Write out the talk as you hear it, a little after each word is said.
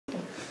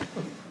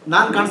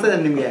ನಾನು ಕಾಣಿಸ್ತಾ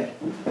ಇದ್ದೇನೆ ನಿಮಗೆ?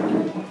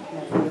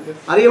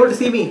 Are you able to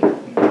see me?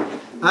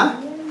 Huh?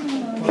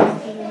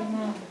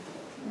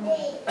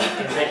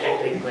 Is that a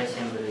trick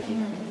question, Guruji?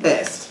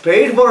 Yes,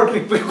 straightforward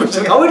trick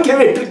question. How it can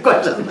be a trick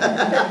question?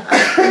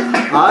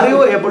 Are you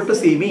able to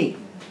see me?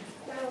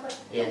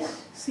 Yes.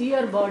 See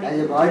your body. As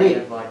a body,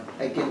 Your body.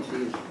 I can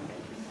see.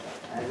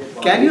 As a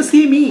body. Can you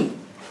see me?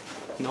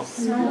 No.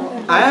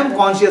 I am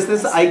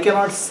consciousness.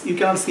 You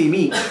cannot see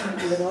me.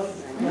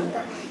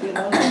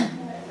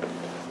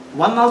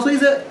 One also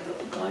is a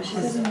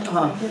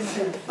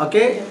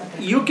okay.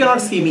 You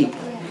cannot see me.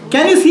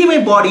 Can you see my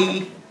body?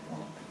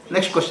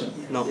 Next question.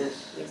 No. Yes.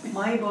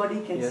 My body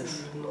can Yes.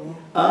 see.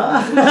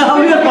 How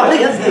your body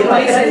can see?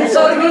 My sense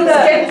organs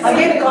can see.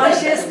 again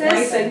consciousness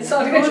My sense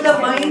through organs the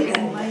can mind see.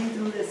 and mind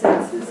through the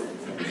senses.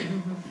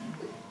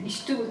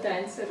 Ishtu with the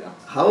answer.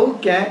 How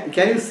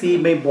can you see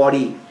my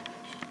body?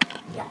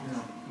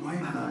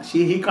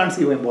 He can't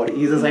see my body.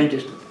 He is a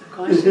scientist.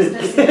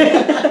 Consciousness, the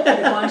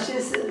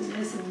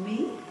consciousness in me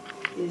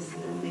is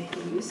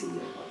making you see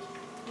your body.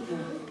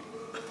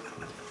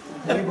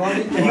 Your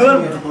Body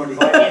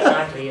is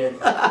not real.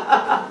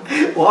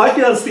 what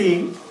you are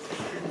seeing,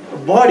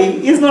 body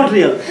is not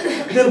real.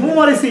 Then whom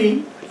are you seeing?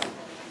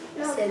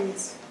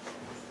 Sense.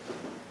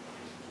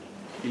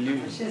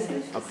 Illusion.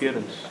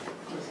 Appearance.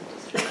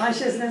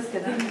 Consciousness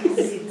cannot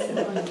see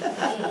itself.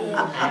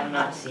 I am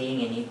not seeing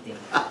anything.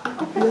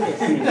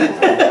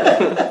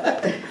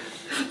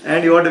 And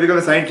you want to become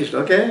a scientist,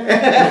 okay?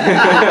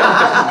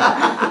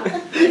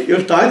 You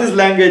start this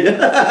language.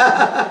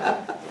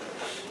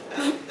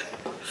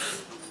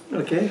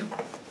 Okay.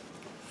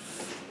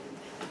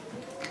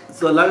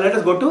 So let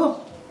us go to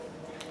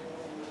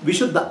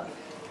Vishuddha.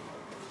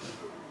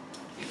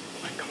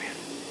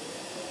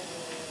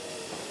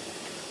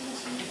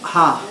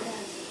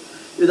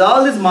 With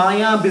all this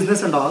Maya,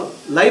 business and all,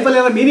 life will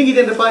have a meaning. Is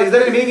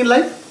there any meaning in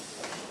life?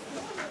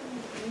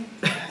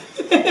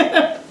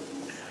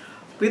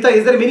 Preeta,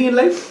 is there a meaning in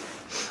life?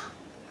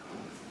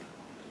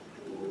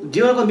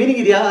 जीवन को meaning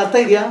idea, earth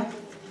idea?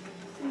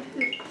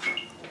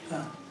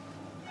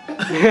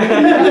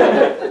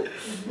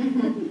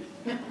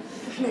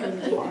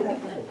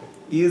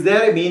 Is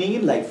there a meaning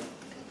in life?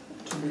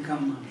 To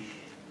become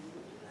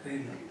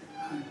really,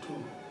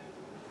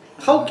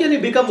 How can you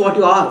become what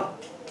you are?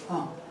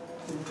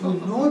 to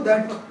know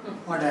that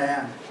what I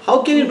am.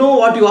 How can you know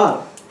what you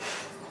are?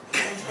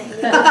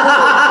 Shift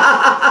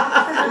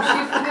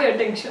the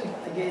attention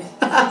again.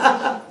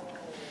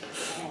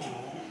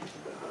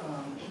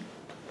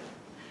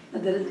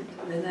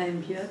 When I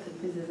am here,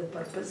 that means there is a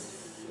purpose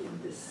in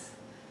this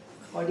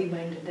body,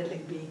 mind,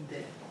 intellect being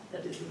there.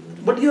 That is the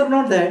universe. But you are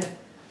not that.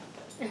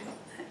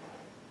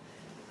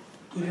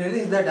 To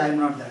realize that I am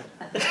not that.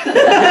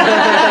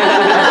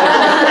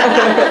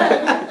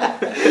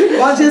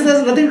 Consciousness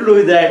has nothing to do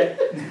with that.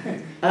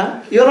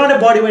 You are not a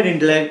body, mind,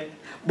 intellect.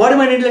 Body,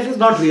 mind, intellect is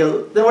not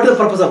real. Then what is the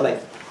purpose of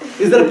life?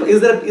 Is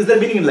there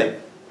meaning in life?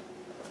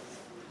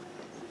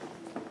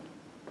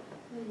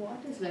 What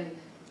is life?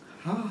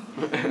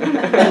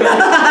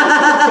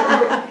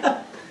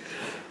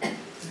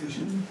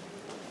 Illusion.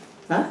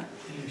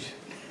 Illusion.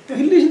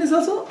 Illusion is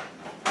also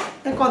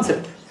a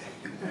concept.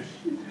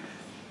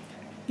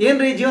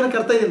 ಏನ್ರಿ ಜೀವನ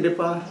ಕರ್ತಾ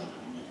ಇದೀನಿಪ್ಪ?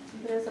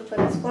 ಸ್ವಲ್ಪ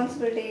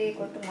responsibility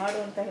ಕೊಟ್ಟು ಮಾಡು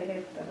ಅಂತ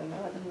ಹೇಳಿರ್ತಾರಲ್ಲ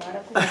ಅದನ್ನ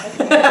ಮಾಡಕ್ಕೆ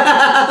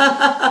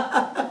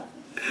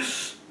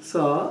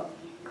So,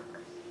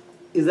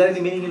 is there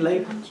any meaning in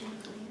life?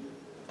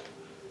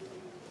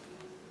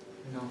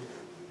 No.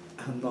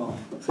 No.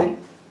 See,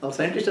 our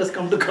scientist has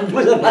come to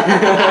conclusion.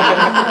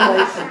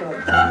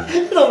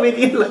 No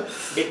meaning in life.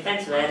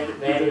 Depends where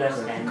you are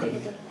standing.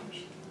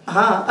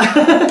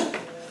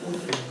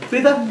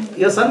 Preeta,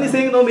 your son is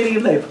saying no meaning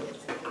in life.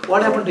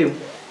 What happened to him?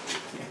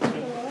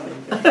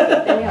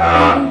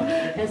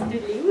 Has to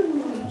leave.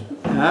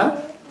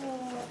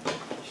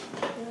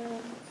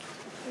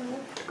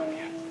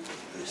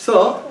 So,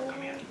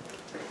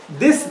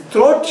 this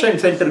throat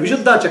center,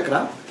 Vishuddha Chakra,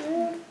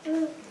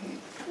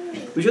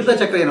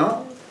 you know,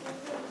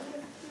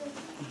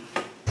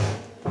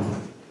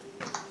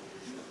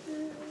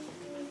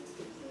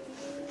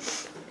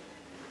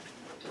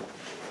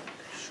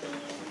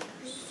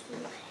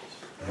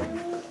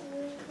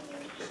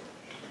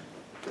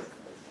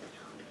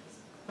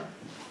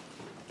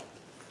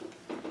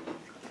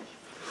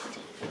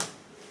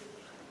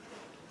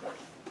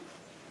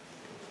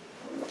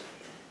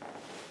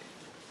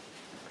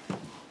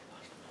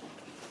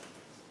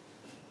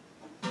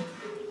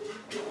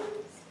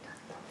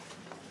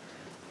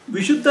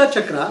 Vishuddha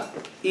Chakra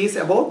is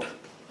about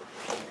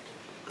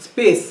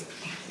space.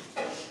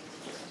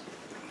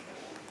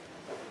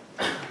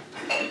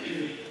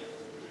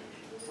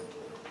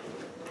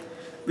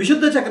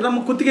 ವಿಶುದ್ಧ ಚಕ್ರ ನಮ್ಮ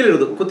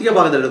ಕುತ್ತಿಗೆಯಲ್ಲಿರೋದು, ಕುತ್ತಿಗೆ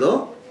ಭಾಗದಲ್ಲಿರೋದು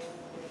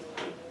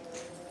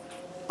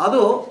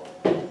ಅದು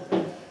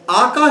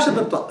ಆಕಾಶ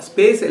ತತ್ವ,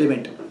 space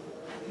element.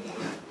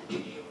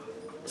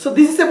 So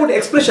this is about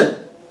expression.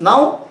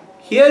 ನಾವು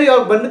here you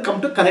are come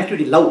to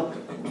connectivity, love.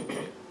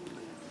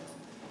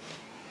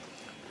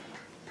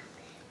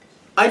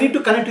 I need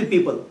to connect with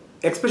people.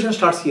 Expression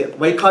starts here.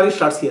 Vaikari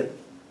starts here.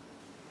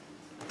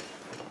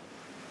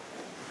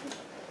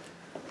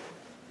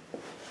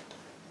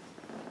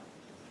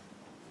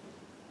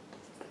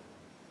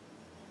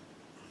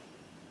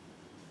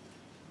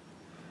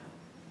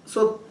 So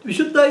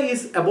Vishuddha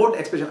is about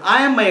expression.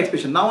 I am my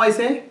expression. Now I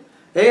say,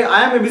 hey, I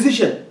am a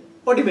musician.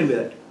 What do you mean by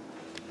that?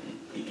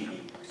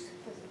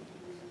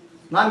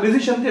 ನಾನು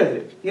musician ಅಂತ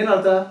ಹೇಳಿದ್ರಿ,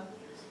 ಏನರ್ಥ?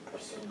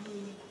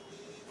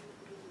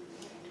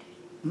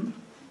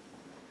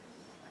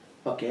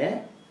 Okay,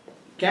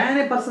 can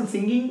A person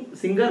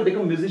singer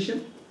become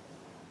musician?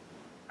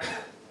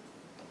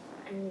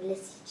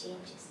 Unless he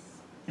changes.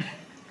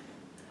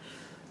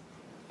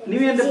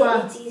 ನೀವೇನ್ರಪ್ಪ?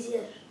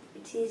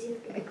 It's easier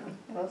to become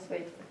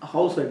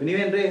house wife.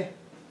 ನೀವೇನ್ರಿ?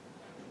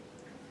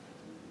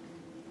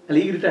 ಅಲ್ಲಿ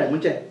ಈಗ retired,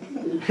 ಮುಂಚೆ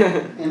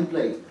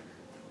Employee.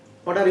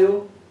 What are you?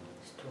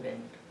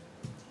 Student.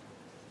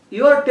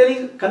 You are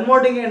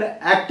converting an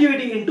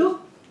activity into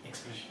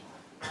Expression.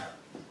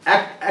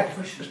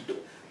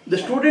 The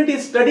student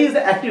studies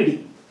the activity.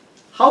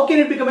 How can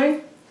it become an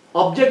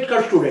object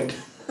called student?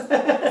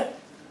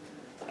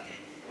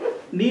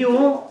 ನೀವು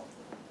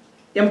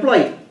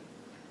employee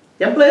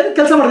ಅಂದರೆ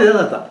ಕೆಲಸ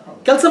ಮಾಡ್ತಿದ್ದೆ ಅಂತ.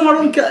 ಕೆಲಸ ಮಾಡೋ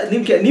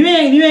ನೀವೇ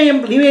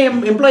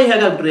ಎಂಪ್ಲಾಯಿ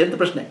ಹೇಗಾಗ್ಬಿಟ್ರಿ ಅಂತ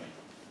ಪ್ರಶ್ನೆ.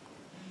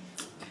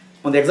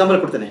 ಒಂದು ಎಕ್ಸಾಂಪಲ್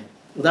ಕೊಡ್ತೇನೆ,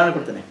 ಉದಾಹರಣೆ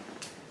ಕೊಡ್ತೇನೆ.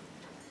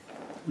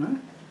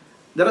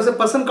 There was a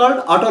person called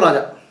Auto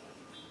Raja.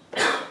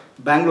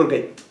 Bangalore Guy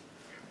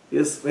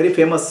is very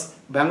famous.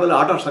 ಬ್ಯಾಂಗ್ಳೂರಲ್ಲಿ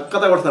ಆಟೋ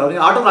ಸಕ್ಕತ್ತಾಗಿ ಓಡಿಸ್ತಾರೆ,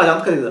 ಅವನಿಗೆ ಆಟೋ ರಾಜ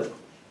ಅಂತ ಕರೀತಾರೆ.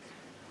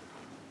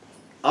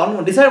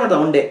 ಅವನು ಡಿಸೈಡ್ ಮಾಡ್ದ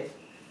ಒನ್ ಡೇ.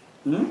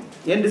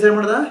 ಏನು ಡಿಸೈಡ್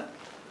ಮಾಡ್ದ?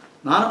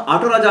 ನಾನು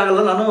ಆಟೋ ರಾಜ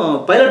ಆಗಲ್ಲ, ನಾನು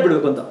ಪೈಲಟ್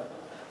ಬಿಡಬೇಕು ಅಂತ.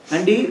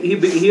 And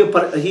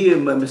he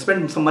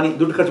spend some money,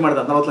 ದುಡ್ಡು ಖರ್ಚು ಮಾಡ್ದ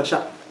 40 ಲಕ್ಷ.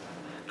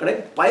 ಕಡೆ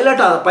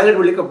ಪೈಲಟ್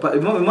ಬಿಡಲಿಕ್ಕೆ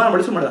ವಿಮಾನ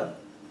ಮಾಡಿಸಿ ಮಾಡ್ದ.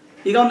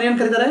 ಈಗ ಅವ್ನು ಏನು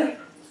ಕರೀತಾರೆ?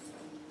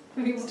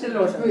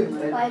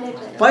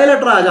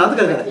 ಪೈಲಟ್ ರಾಜ ಅಂತ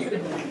ಕರೀತಾರೆ.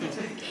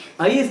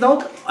 He is now,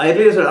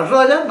 earlier said Auto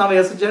Raja, now he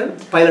has said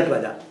Pilot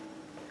Raja.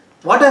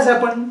 What has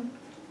happened?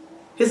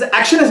 His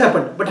action has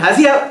happened, but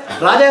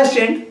Raja has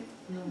changed?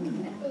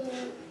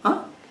 Huh?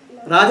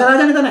 Raja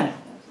nidane.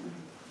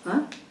 Huh?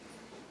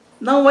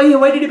 Now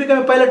why did he become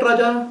a Pilot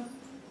Raja?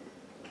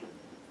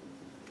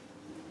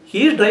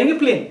 He is driving a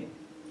plane,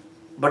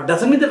 but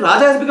doesn't mean that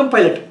Raja has become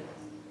pilot.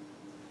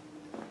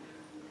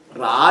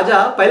 Raja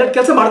pilot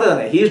ಕೆಲಸ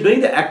ಮಾಡ್ತಿದ್ದಾನೆ. He is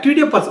doing the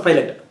activity of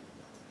pilot.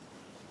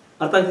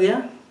 ಅರ್ಥ ಆಗ್ತಿದೆಯಾ?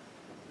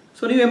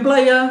 So ನೀವು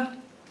ಎಂಪ್ಲಾಯಿಯಾ?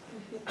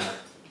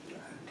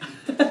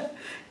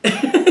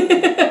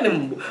 ನಿಮ್ಮ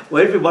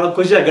ವೈಫಿಗೆ ಭಾಳ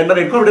ಖುಷಿಯಾಗಿ ಗಂಡನ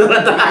ಇಟ್ಕೊಂಡ್ಬಿಟ್ಟಿದ್ರೆ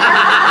ಅಂತ.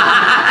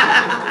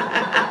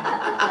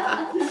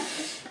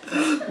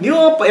 ನೀವು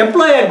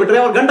ಎಂಪ್ಲಾಯಿ ಆಗಿಬಿಟ್ರೆ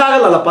ಅವ್ರು ಗಂಡ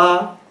ಆಗಲ್ಲಲ್ಲಪ್ಪ,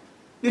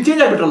 ನೀವು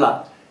ಚೇಂಜ್ ಆಗಿಬಿಟ್ರಲ್ಲ.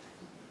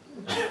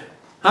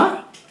 ಹಾಂ,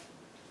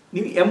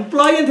 ನೀವು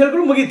ಎಂಪ್ಲಾಯಿ ಅಂತ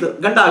ಹೇಳ್ಕೊಂಡು ಮುಗೀತು,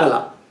 ಗಂಡ ಆಗಲ್ಲ.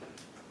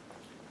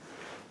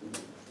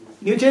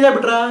 ನೀವು ಚೇಂಜ್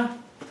ಆಗಿಬಿಟ್ರಾ?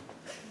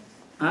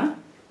 ಹಾಂ,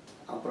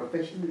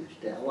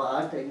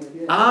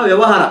 ಆ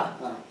ವ್ಯವಹಾರ.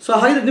 ಸೊ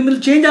ಹಾಗಿದ್ರೆ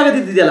ನಿಮ್ಮಲ್ಲಿ ಚೇಂಜ್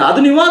ಆಗೋದಿದೆಯಲ್ಲ, ಅದು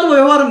ನೀವು ಅಥವಾ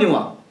ವ್ಯವಹಾರ ನೀವು?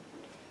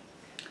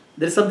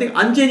 There is something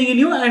unchanging in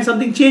you and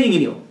something changing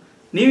in you.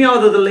 ನೀವು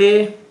ಯಾವುದರಲ್ಲಿ?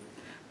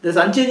 There is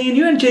unchanging in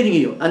you and changing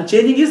in you.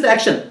 Unchanging is the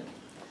action,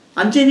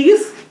 unchanging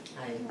is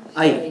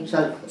I.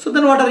 So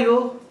then what are you?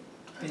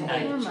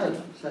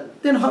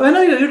 Then when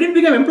you didn't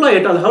become employee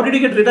at all, how did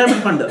you get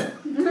retirement fund?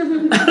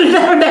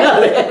 Retirement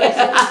ಆಗಲ್ಲ,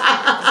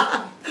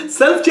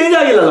 self change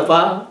ಆಗಿಲ್ಲಲ್ಲಪ್ಪ.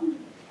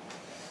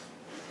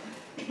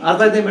 ಅರ್ಥ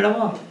ಆಯ್ತಾ madam?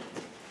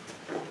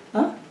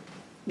 ಹಾಂ,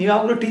 ನೀವು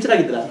ಯಾವಾಗಲೂ teacher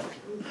ಆಗಿದ್ದೀರಾ?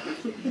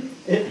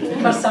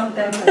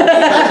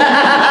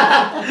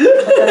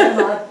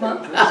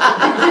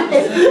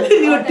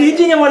 ನೀವು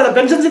teaching ಮಾಡಿದ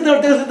pension ಸಿಗ್ತಾ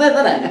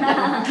ಇರ್ತಾನೆ,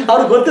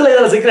 ಅವ್ರಿಗೆ ಗೊತ್ತಿಲ್ಲ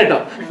ಇದೆಲ್ಲ ಸೀಕ್ರೆಟ್.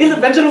 ಇಲ್ಲ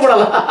ಪೆನ್ಷನ್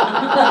ಕೊಡಲ್ಲ.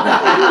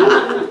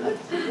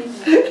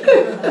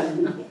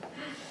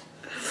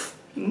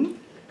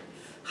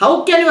 How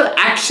can your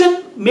action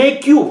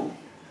make you?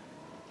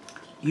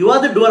 You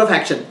are the doer of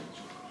action.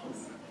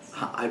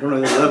 I don't know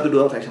if you are the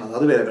doer of action.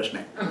 That's a very question.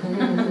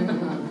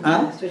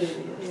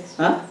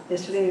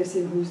 Yesterday you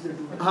said who's the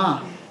doer.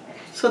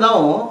 So now,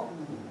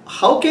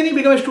 how can he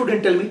become a student?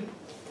 Tell me.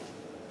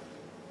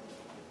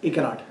 He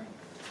cannot.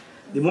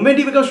 The moment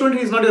he becomes a student,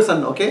 he is not your son.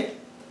 Okay?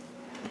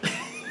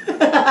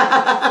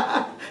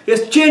 He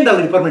has changed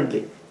already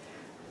permanently.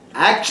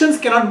 Actions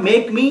cannot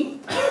make me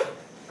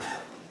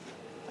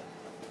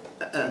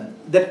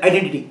that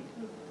identity.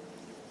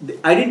 The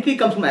identity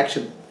comes from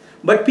action.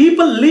 But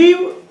people live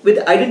with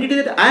the identity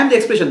that I am the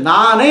expression.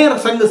 Naane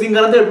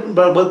singer ante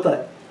baltare.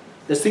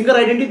 The singer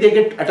identity they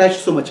get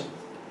attached so much.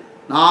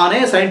 Naane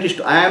scientist.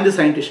 I am the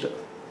scientist.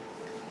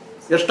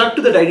 They are stuck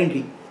to that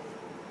identity.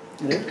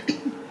 Right?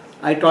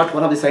 I taught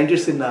one of the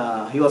scientists in.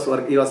 He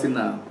was in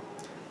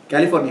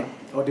California.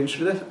 What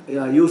institute?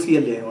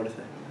 UCLA. What is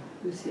that?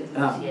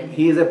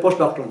 He is a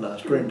postdoctoral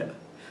student.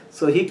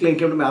 So he came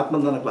to my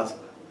Atmajyothi class.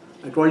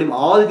 I told him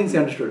all the things he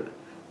understood.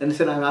 Then he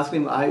said, I asked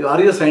him, are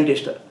you a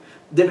scientist?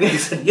 Then he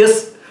said, yes.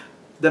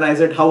 Then I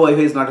said, how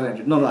he is not a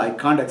scientist? No, I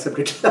can't accept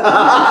it.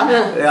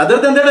 Other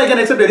than that, I can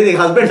accept anything.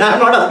 Husband, I am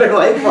not husband,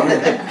 wife.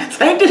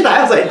 Scientist, I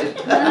am scientist.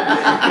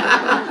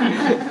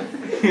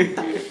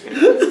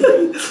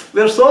 We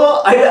are so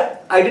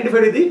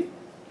identified with the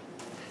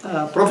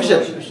profession.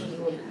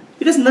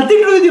 It has nothing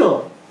to do with you.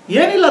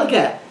 ಏನಿಲ್ಲ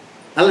ಅದಕ್ಕೆ.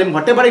 ಅಲ್ಲ, ನಿಮ್ಮ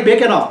ಹೊಟ್ಟೆ ಬಾಡಿಗೆ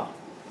ಬೇಕೇನೋ,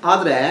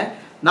 ಆದರೆ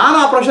ನಾನು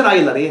ಆ profession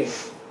ಆಗಿಲ್ಲ ರೀ.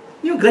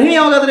 ನೀವು ಗೃಹಿಣಿ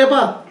ಯಾವಾಗಾದ್ರಿ ಅಪ್ಪ?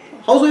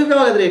 House wife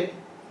ಯಾವಾಗಾದ್ರಿ?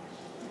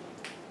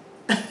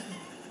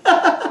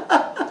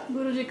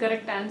 ಗುರುಜಿ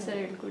ಕರೆಕ್ಟ್ ಆನ್ಸರ್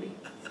ಹೇಳ್ಕೊಡಿ.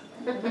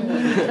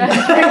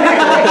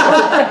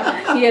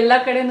 ಎಲ್ಲ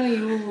ಕಡೆನೂ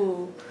ಇವು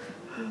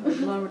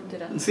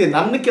ಮಾಡ್ಬಿಡ್ತೀರಾ? ಸಿ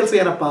ನನ್ನ ಕೆಲಸ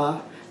ಏನಪ್ಪ,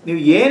 ನೀವು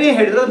ಏನೇ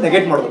ಹೇಳಿದ್ರೆ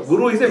ನೆಗೆಟ್ ಮಾಡೋದು.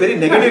 ಗುರು is A very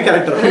negative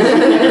character.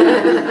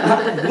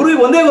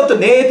 ಗುರುವಿಗೆ ಒಂದೇ ಗೊತ್ತು,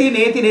 ನೇತಿ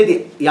ನೇತಿ ನೇತಿ.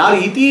 ಯಾರು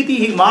ಇತಿ ಇತಿ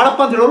ಹೀಗೆ ಮಾಡಪ್ಪ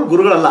ಅಂತ ಹೇಳೋರು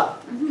ಗುರುಗಳಲ್ಲ.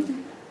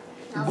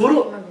 ಗುರು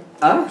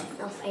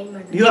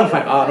ಯು ಆರ್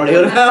ಫೈನ್ ನೋಡಿ,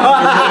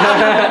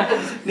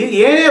 ನೀವು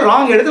ಏನೇ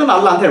ರಾಂಗ್ ಹೇಳಿದ್ರೆ ನಾನು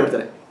ಅಲ್ಲ ಅಂತ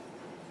ಹೇಳ್ಬಿಡ್ತಾರೆ.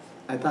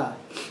 ಆಯ್ತಾ?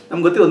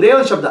 ನಮ್ಗೆ ಗೊತ್ತಿಲ್ಲ ಒಂದೇ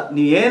ಒಂದು ಶಬ್ದ,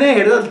 ನೀವು ಏನೇ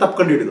ಹೇಳಿದ್ರೆ ಅದು ತಪ್ಪು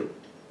ಕಂಡು ಹಿಡಿದು.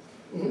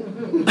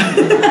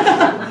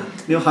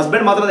 ನೀವು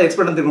ಹಸ್ಬೆಂಡ್ ಮಾತ್ರ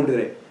ಎಕ್ಸ್ಪರ್ಟ್ ಅಂತ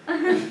ತಿಳ್ಕೊಂಡಿದ್ರಿ,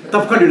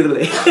 ತಪ್ಪು ಕಂಡು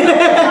ಹಿಡಿದ್ರಿ.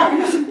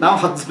 ನಾವು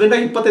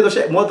ಹಸ್ಬೆಂಡಾಗಿ 25 ವರ್ಷ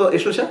 30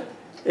 ಎಷ್ಟು ವರ್ಷ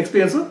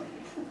ಎಕ್ಸ್ಪೀರಿಯನ್ಸು,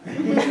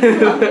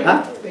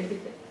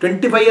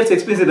 25 ಇಯರ್ಸ್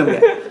ಎಕ್ಸ್ಪೀರಿಯನ್ಸ್ ಇದೆ ನಮಗೆ.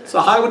 ಸೊ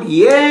ಹಾಗ್ಬಿಟ್ಟು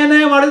ಏನೇ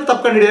ಮಾಡಿದ್ರೆ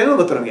ತಪ್ಪು ಕಂಡು ಹಿಡಿಯೋದು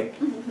ಗೊತ್ತು ನಮಗೆ.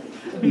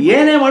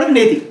 ಏನೇ ಮಾಡಿದ್ರೆ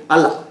ನೇತಿ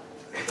ಅಲ್ಲ.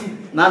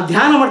 ನಾನು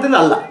ಧ್ಯಾನ ಮಾಡ್ತೀನಿ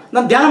ಅಲ್ಲ,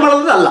 ನಾನು ಧ್ಯಾನ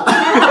ಮಾಡೋದ್ರೆ ಅಲ್ಲ,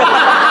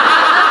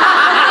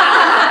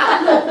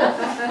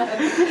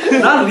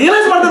 ನಾನು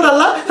ರಿಯಲೈಸ್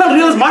ಮಾಡ್ತಿದ್ದಲ್ಲ, ನಾನು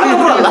ರಿಯಲೈಸ್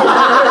ಮಾಡೋದು ಅಲ್ಲ.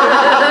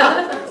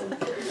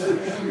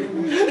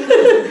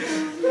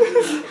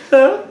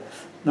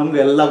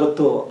 ನಮ್ಗೆಲ್ಲ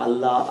ಗೊತ್ತು,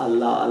 ಅಲ್ಲ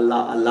ಅಲ್ಲ ಅಲ್ಲ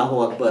ಅಲ್ಲಾಹು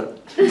ಅಕ್ಬರ್.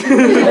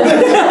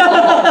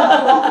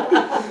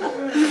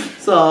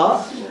 ಸೊ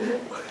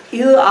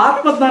ಇದು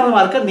ಆತ್ಮಜ್ಞಾನ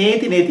ಮಾರ್ಗ.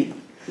 ನೇತಿ ನೇತಿ,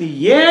 ನೀವು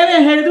ಏನೇ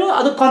ಹೇಳಿದ್ರು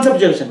ಅದು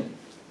ಕಾನ್ಸೆಪ್ಚುಯಲೈಸೇಷನ್.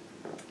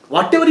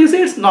 What ever you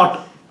say it's not.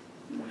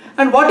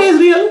 And what is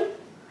real?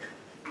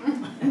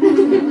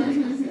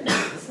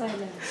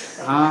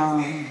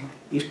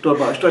 ಇಷ್ಟು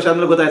ವರ್ಷ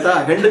ಆದ್ಮೇಲೆ ಗೊತ್ತಾಯ್ತಾ,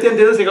 ಹೆಂಡತಿ ಅಂತ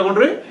ಹೇಳಿದ್ರೆ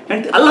ಸಿಕ್ಕಾಕೊಂಡ್ರಿ,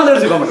 ಹೆಂಡತಿ ಅಲ್ಲ ಅಂತ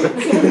ಹೇಳಿ ಸಿಕ್ಕಾಕೊಂಡ್ರಿ.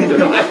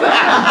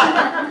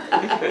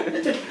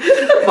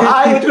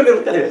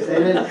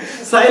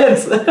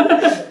 ಸೈಲೆನ್ಸ್.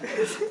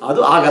 ಅದು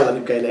ಆಗಲ್ಲ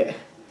ನಿಮ್ಮ ಕೈಲೇ.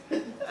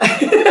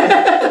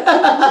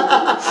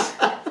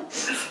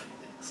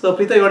 So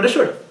Preeta, you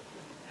understood?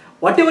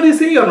 Whatever you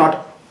say, you are not.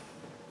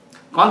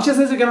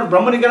 Consciousness you cannot,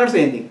 Brahman you cannot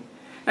say anything.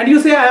 And you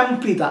say, I am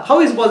Preeta. How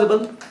is it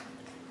possible?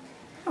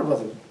 Not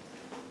possible.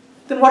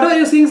 Then whatever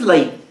you are saying is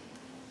lie.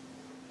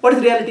 What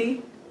is reality?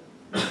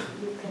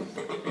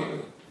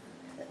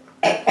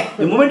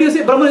 The moment you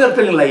say Brahman, you are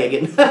telling lie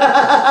again.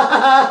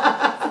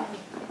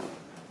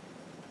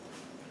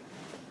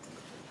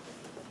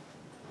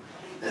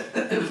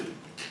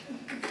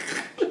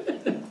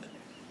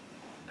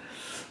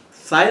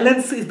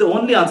 Silence is the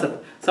only answer.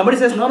 Somebody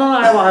says, no,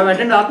 I have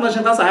attended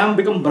Atmajyothi class, I am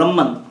become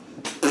Brahman.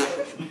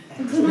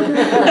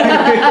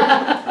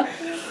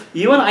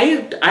 Even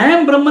I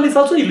am Brahman is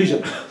also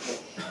illusion.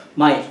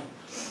 Maya.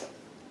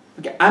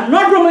 Okay, I am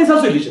not Brahman is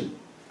also illusion.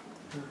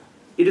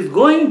 It is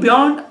going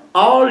beyond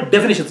all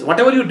definitions.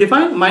 Whatever you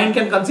define, mind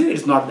can conceive, it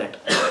is not that.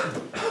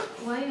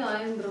 Why I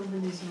am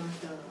Brahman is not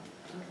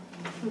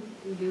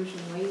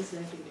illusion? Why is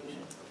that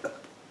illusion?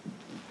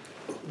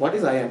 What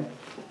is I am?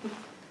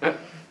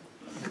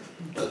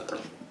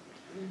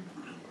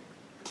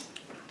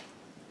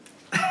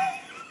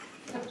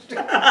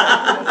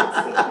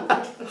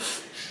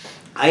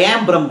 I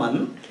am Brahman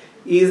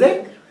is a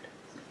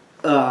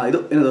ಇದು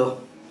ಏನದು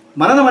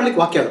ಮನನ ಮಾಡ್ಲಿಕ್ಕೆ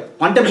ವಾಕ್ಯ, ಅದು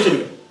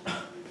ಕಾಂಟೆಂಪ್ಲೇಷನ್ಗೆ.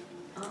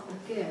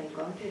 Okay, I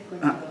got it, but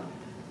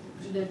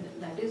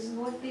that is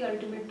not the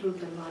ultimate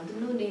truth.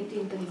 ಅದನ್ನು ನೇತಿ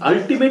ಅಂತ ಹೇಳ್ತಾರೆ.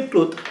 Ultimate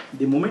truth,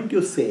 the moment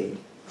you say,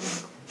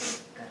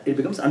 it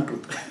becomes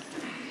untruth.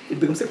 It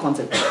becomes a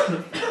concept.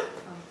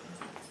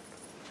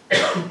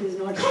 It is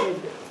not said.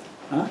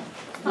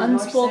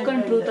 Unspoken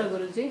truth,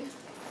 Guruji.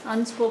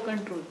 Unspoken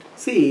truth.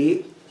 See,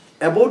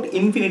 about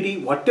infinity,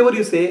 whatever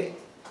you say,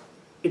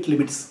 it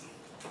limits.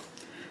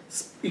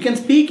 You can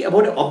speak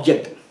about an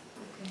object.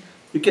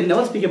 You can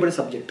never speak about a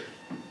subject.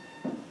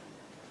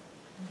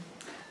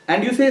 And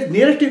you say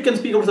nearest you can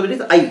speak about subject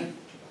is I.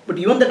 But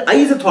even that I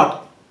is a thought.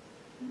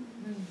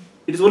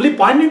 It is only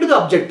pointing to the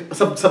object,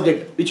 subject,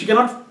 which you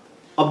cannot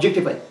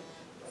objectify.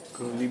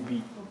 Only be.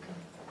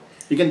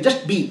 You can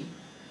just be.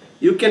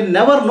 You can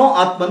never know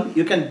Atman,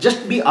 you can just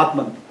be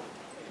Atman.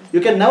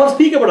 You can never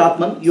speak about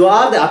Atman, you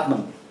are the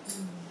Atman.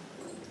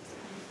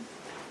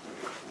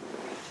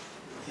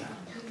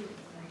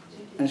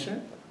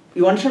 Understand?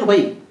 You understand why?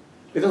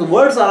 Because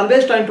words are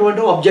always trying to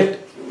object.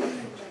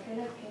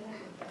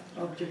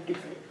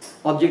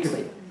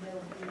 Objectify.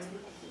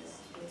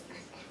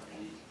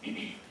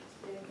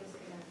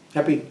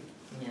 Happy?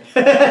 Yes.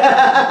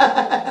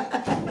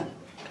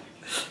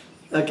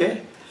 Okay?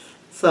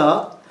 So,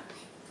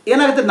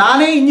 ಏನಾಗುತ್ತೆ,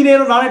 ನಾನೇ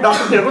engineer, ನಾನೇ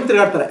doctor ಅಂತ ಹೇಳ್ಕೊಂಡು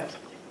ತಿರುಗಾಡ್ತಾರೆ.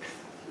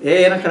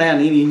 ಏನ ಕಣೆ,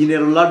 ನೀನು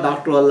engineer ಅಲ್ಲ,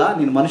 doctor ಅಲ್ಲ,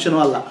 ನೀನು ಮನುಷ್ಯನೂ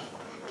ಅಲ್ಲ.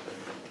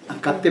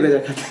 ಕತ್ತೆ ಬೇರೆ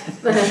ಕತ್ತೆ.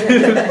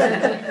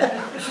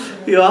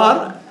 You are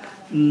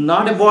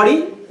not a body,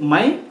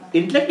 mind,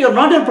 intellect, you are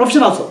not a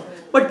profession also.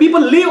 But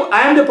people live,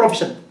 I am the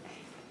profession.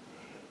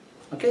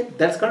 Okay,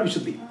 that's called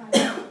Vishuddhi.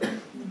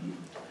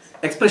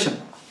 Expression.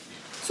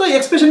 So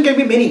expression can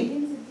be many.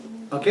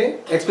 Okay,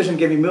 expression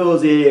can be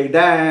music,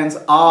 dance,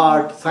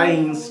 art,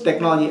 science,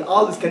 technology,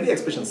 all this can be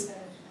expressions.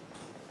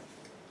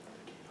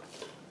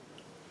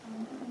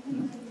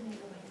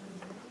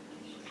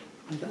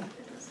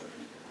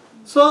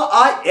 So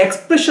our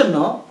expression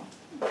now,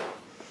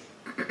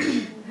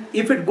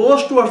 if it goes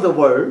towards the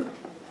world,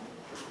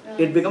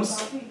 it becomes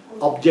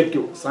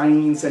objective,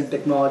 science and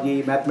technology,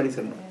 mathematics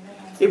and all.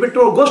 If it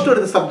goes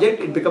towards the subject,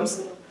 it becomes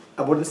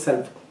about the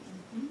self.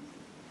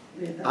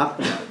 Vedanta.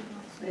 Atma.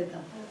 Vedanta.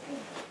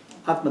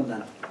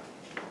 Atmadhyana.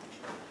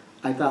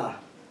 Aita.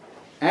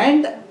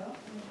 And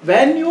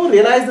when you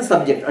realize the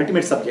subject,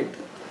 ultimate subject,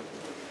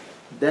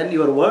 then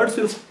your words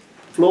will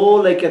flow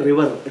like a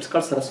river. It's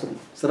called Saraswati.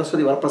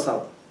 Saraswati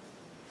Varaprasada.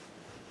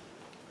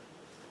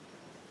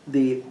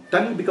 The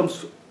tongue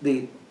becomes,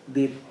 the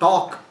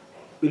talk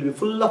will be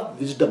full of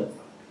wisdom.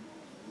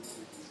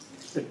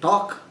 The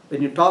talk,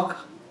 when you talk,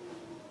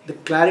 the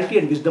clarity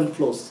and wisdom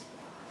flows.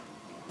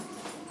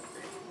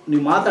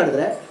 ನೀವು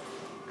ಮಾತಾಡಿದ್ರೆ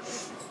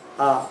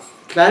ಆ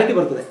clarity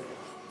ಬರ್ತದೆ,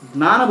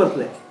 ಜ್ಞಾನ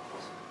ಬರ್ತದೆ.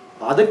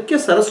 ಅದಕ್ಕೆ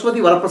ಸರಸ್ವತಿ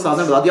ವರಪ್ರಸಾದ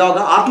ಅಂತ. ಅದು ಯಾವಾಗ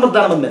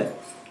ಆತ್ಮಜ್ಞಾನ ಬಂದಮೇಲೆ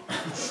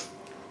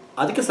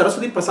ಅದಕ್ಕೆ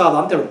ಸರಸ್ವತಿ ಪ್ರಸಾದ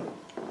ಅಂತ ಹೇಳೋದು.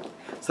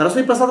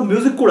 ಸರಸ್ವತಿ ಪ್ರಸಾದ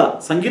ಮ್ಯೂಸಿಕ್ ಕೂಡ,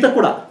 ಸಂಗೀತ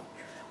ಕೂಡ.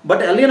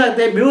 ಬಟ್ ಅಲ್ಲಿ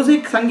ಏನಾಗುತ್ತೆ,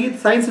 music, Sangeetha,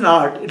 science and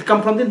art, it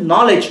come from the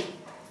knowledge.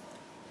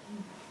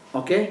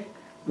 Okay,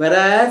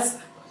 ವೆರಾಸ್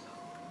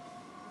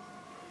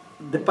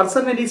the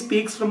person when he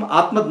speaks from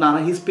Atmadhyana,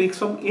 he speaks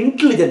from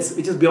intelligence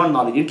which is beyond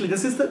knowledge.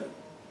 Intelligence is the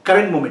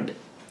current moment.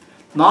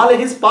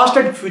 Knowledge is past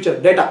and future,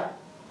 data.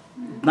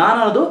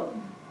 Jnana ಅನ್ನೋದು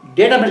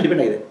data ಮೇಲೆ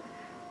depend ಆಗಿದೆ.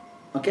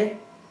 Okay,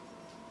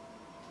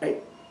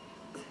 right.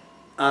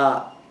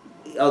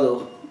 ಯಾವುದು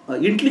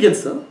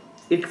intelligence,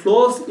 it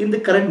flows in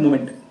the current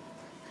moment.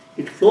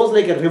 It flows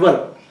like A river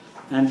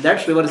and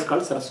that river is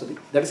called Saraswati.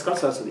 That is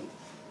called Saraswati,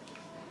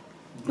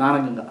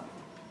 Jnanaganga.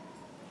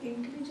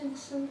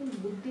 Intelligence ಅಂದ್ರೆ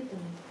ಬುದ್ಧಿ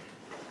ತಾನೆ.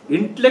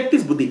 Intellect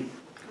is buddhi.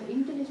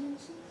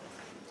 Intelligence.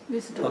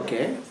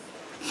 Okay.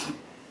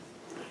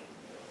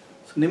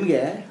 So ನಿಮಗೆ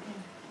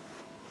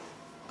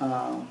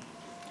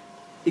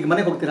ಈಗ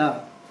ಮನೆಗೆ ಹೋಗ್ತೀರಾ,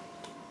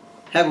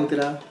 ಹೇಗೆ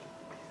ಹೋಗ್ತೀರಾ?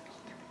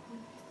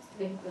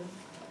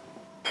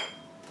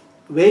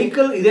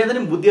 ವೆಹಿಕಲ್ ಇದೆ ಅಂದರೆ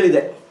ನಿಮ್ಮ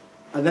ಬುದ್ಧಿಯಲ್ಲಿದೆ,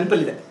 ಅದು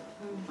ನೆನಪಲ್ಲಿದೆ.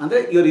 ಅಂದರೆ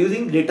you are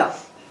using data,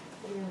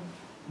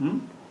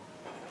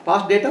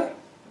 past data.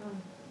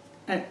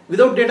 And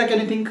without data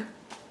can you think?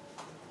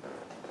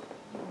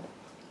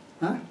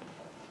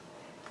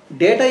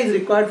 Data is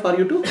required for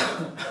you to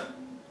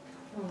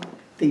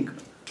think.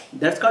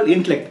 That's called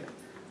intellect.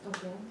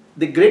 Okay.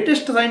 The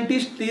greatest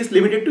scientist is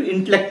limited to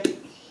intellect.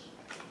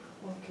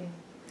 Okay.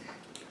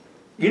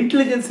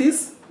 Intelligence is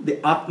the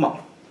Atma.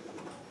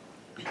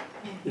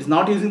 It's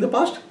not using the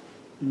past,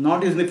 not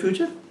using the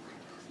future,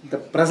 the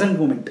present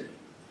moment.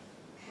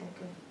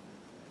 Okay.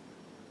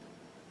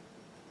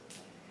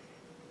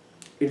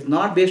 It's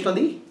not based on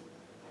the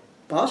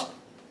past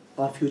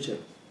or future.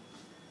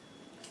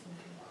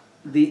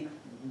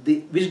 The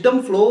wisdom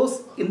flows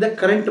in the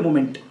current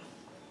moment.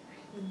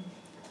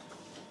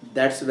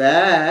 That's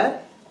where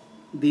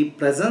the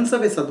presence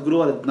of a Sadguru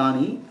or a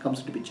Jnani comes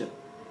into picture.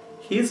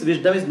 His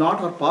wisdom is not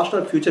or past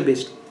or future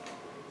based.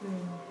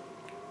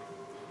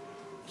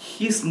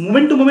 His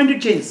moment to moment it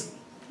changes.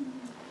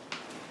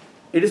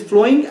 It is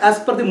flowing as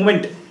per the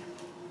moment.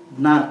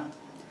 Jnana.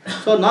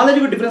 So knowledge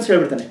is difference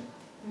ಹೇಳ್ಬಿಡ್ತಾನೆ.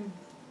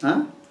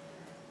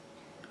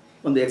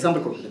 ಒಂದು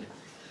example ಕೊಡ್ತೀನಿ.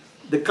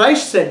 The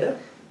Christ said,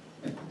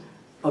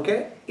 okay,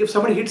 if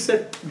somebody hits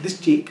at this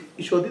cheek,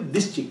 you show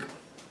this cheek.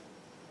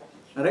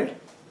 Alright?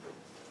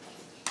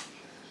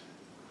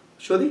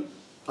 Show the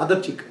other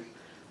cheek.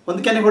 ಒಂದು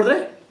ಕೆನೆ ಹೊಡೆದ್ರೆ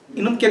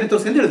ಇನ್ನೊಂದು ಕೆನೆ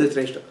ತೋರಿಸಿ ಅಂತ ಹೇಳಿದ್ರೆ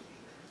ಶ್ರೇಷ್ಠ.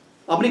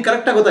 ಅವನಿಗೆ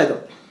ಕರೆಕ್ಟಾಗಿ ಗೊತ್ತಾಯ್ತು,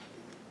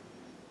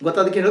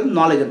 ಗೊತ್ತಾದಕ್ಕೆ ಹೇಳೋದು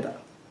ನಾಲೆಜ್ ಅಂತ.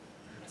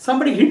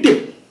 somebody hit him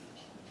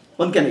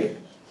ಒಂದು ಕೆನೆಗೆ,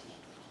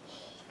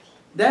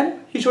 then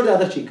he showed the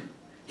other cheek.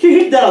 He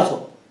hit there also.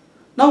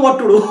 Now what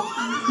to do?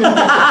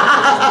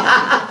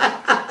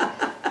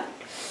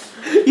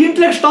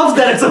 Intellect stops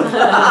there itself.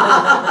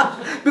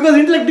 Because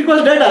intellect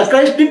equals data.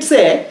 Christ didn't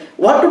say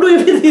what to do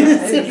if it is.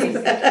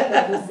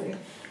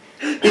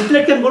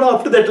 Intellect can go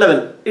up to that level.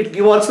 It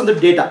works on the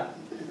data.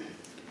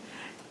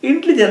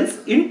 Intelligence,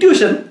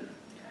 intuition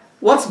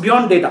works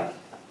beyond data.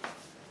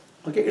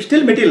 Okay, it's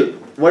still material,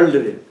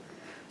 worldly.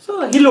 So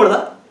he load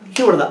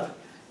that.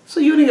 So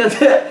you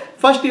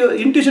first your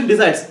intuition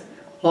decides,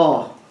 oh,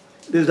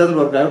 this doesn't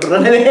work, I have to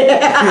run away.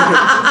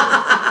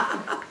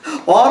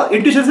 Or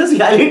intuition says,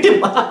 yeah, I'll hit him.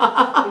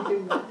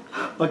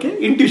 Okay,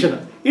 intuition.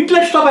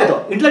 Intellect stop ಆಯಿತು.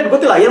 Intellect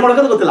ಗೊತ್ತಿಲ್ಲ, ಏನು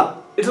ಮಾಡೋದು ಗೊತ್ತಿಲ್ಲ.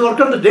 It's work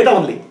on the data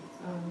only.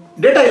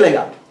 Data ಇಲ್ಲ ಈಗ.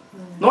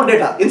 No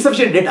data,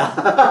 insufficient data.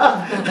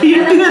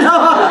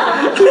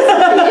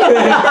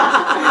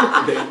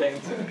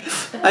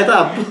 ಆಯ್ತಾ,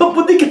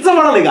 ಬುದ್ಧಿ ಕೆಲಸ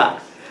ಮಾಡಲ್ಲ ಈಗ.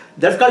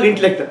 That's called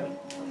intellect.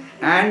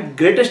 And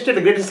greatest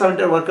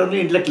center work only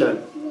intellect level.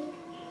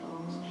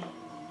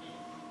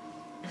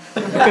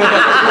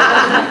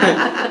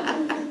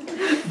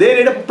 They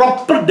need a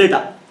proper data.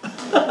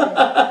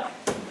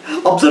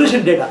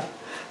 Observation data.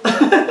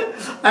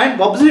 And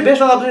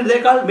based on observation they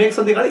make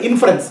something called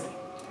inference.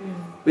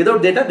 Without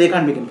data they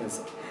can't make inference.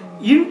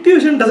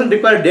 Intuition doesn't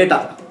require data.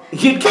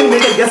 It can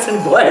make a guess and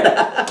go ahead.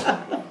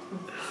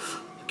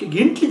 Okay,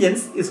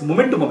 intelligence is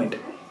moment to moment.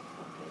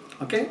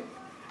 Okay,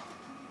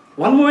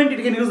 one moment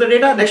it can use the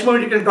data, next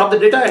moment it can drop the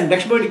data, and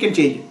next moment it can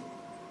change.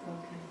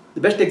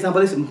 The best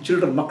example is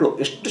children, ಮಕ್ಕಳು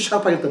ಎಷ್ಟು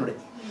sharp ಆಗಿರ್ತಾರೆ ನೋಡಿ.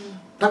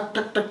 ಟಕ್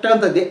ಟಕ್ ಟಕ್ ಟಕ್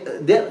ಅಂತ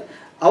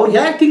ಅವ್ರು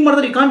ಹೇಗೆ ಥಿಂಕ್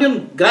ಮಾಡಿದ್ರೆ you can't even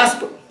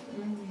grasp.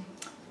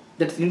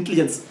 That's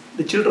intelligence.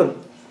 The children,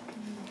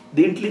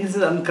 the intelligence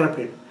is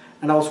uncorrupted,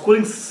 and our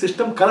schooling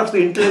system corrupts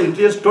the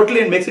intelligence totally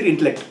and makes it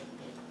intellect,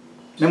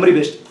 memory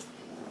based.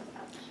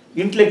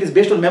 Intellect is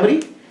based on memory.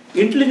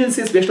 Intelligence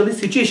is based on the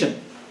situation.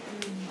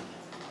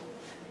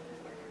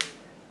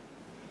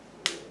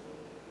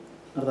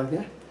 ಅರ್ಥ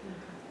ಆಗ್ತಿದೆಯಾ?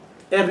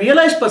 A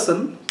realised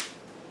person,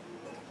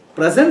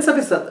 presence of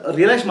A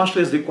realised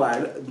master is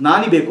required.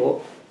 ಜ್ಞಾನಿ ಬೇಕು,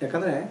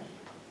 ಯಾಕಂದರೆ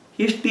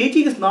his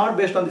teaching is not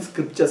based on the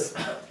scriptures.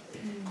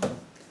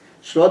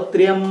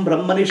 ಶ್ರೋತ್ರಿಯಂ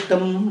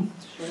ಬ್ರಹ್ಮನಿಷ್ಠಂ.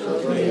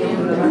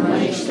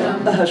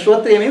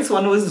 Shrotriya means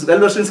one who is well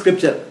versed in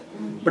scripture,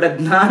 but a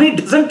Gnani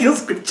doesn't use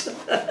scripture.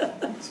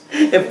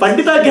 A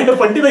Pandita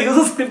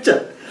uses scripture.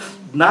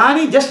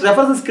 Gnani just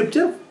refers to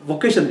scripture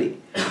vocationally,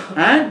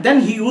 and then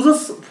he uses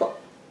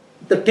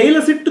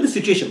tailors it to the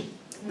situation.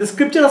 The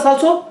scripture is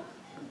also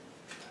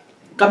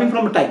coming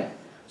from a time.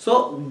 So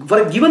for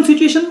a given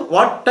situation,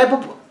 what type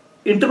of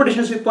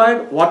interpretation is required,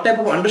 what type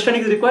of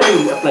understanding is required, you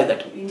will apply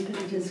that.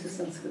 Intelligence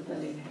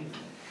ಸಂಸ್ಕೃತದಲ್ಲಿ ಏನು ಹೇಳ್ತಾರೆ?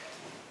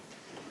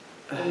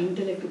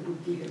 Intellect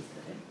ಬುದ್ಧಿ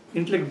ಹೇಳ್ತಾರೆ.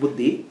 Intellect,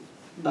 buddhi,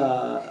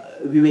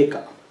 viveka.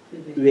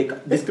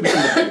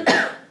 Discrimination.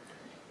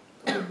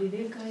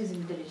 Viveka is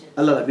intelligence.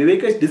 Allah,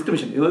 viveka is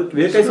discrimination.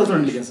 Viveka is also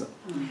intelligence.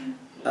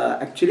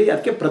 Actually,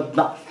 ಅದಕ್ಕೆ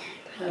ಪ್ರಜ್ಞಾ.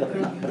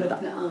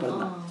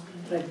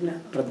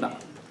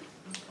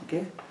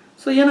 Okay.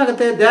 So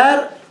ಏನಾಗುತ್ತೆ,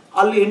 there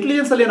ಅಲ್ಲಿ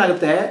intelligence ಅಲ್ಲಿ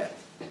ಏನಾಗುತ್ತೆ,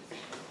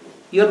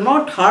 you are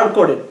not hard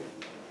coded,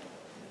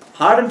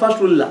 hard and fast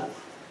rule ಇಲ್ಲ.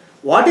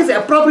 What is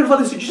appropriate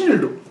for the situation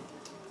will do.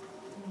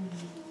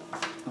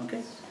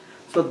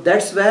 So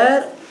that's where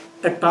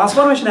a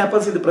transformation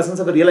happens in the presence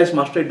of a realized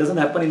master. It doesn't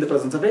happen in the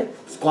presence of a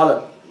scholar.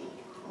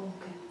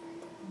 Okay.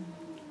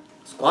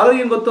 Scholar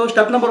ಏನು ಗೊತ್ತು,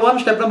 step number 1,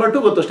 step number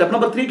 2 ಗೊತ್ತು, step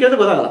number 3 ಕೇಳಿದ್ರೆ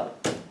ಗೊತ್ತಾಗಲ್ಲ.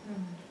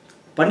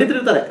 ಪಂಡಿತರು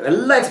ಇರ್ತಾರೆ,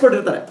 ಎಲ್ಲ expert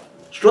ಇರ್ತಾರೆ,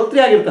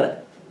 ಶ್ರೋತ್ರಿಯ ಆಗಿರ್ತಾರೆ,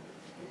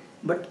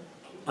 ಬಟ್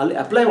ಅಲ್ಲಿ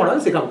ಅಪ್ಲೈ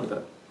ಮಾಡೋದು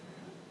ಸಿಕ್ಕಾಗ್ಬಿಡ್ತಾರೆ.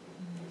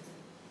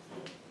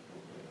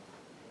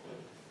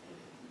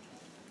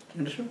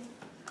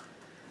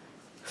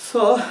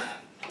 So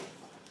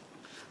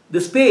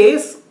the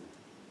space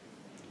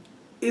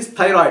is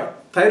thyroid.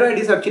 Thyroid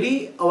is actually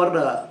our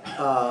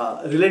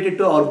related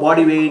to our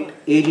body weight,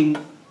 aging.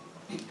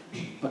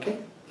 Okay.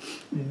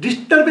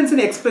 Disturbance in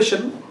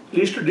expression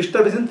leads to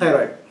disturbance in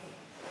thyroid.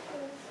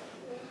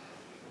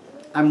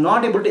 I am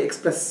not able to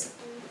express.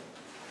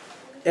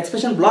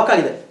 Expression block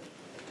agide.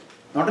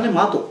 Not only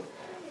maatu,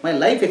 my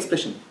life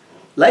expression.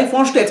 Life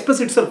wants to express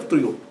itself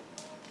through you.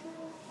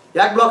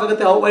 Yak block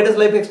agate? How? Why does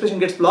life expression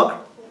gets blocked?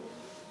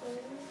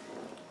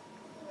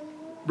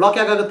 Block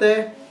yak agate?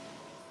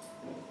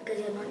 Because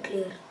you're not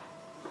clear.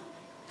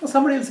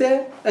 Somebody will say,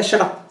 hey,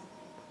 shut up.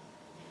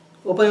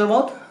 Open your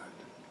mouth.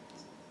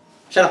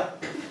 Shut up.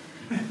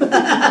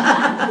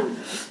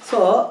 So,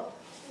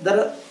 that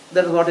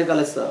is what we call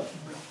as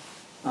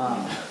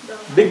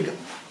big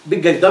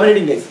guys,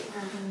 dominating guys.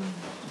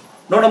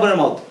 Don't open your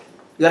mouth.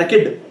 You are a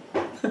kid.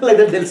 Like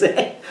that they'll say.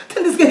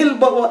 Then this guy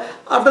will,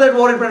 after that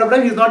over a period of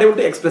time, he is not able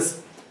to express.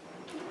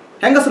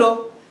 Hengasru,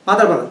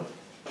 ಮಾತಾಡಬಾರದು.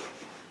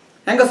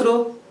 ಹೆಂಗಸರು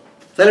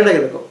silent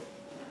ಆಗಿರಬೇಕು.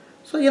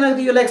 So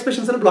ಏನಾಗುತ್ತೆ, ಇವೆಲ್ಲ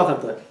expressions ಎಲ್ಲ block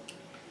ಆಗ್ತವೆ.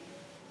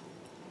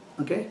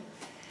 Okay,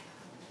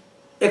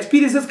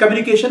 experiences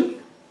communication,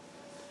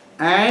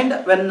 and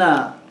when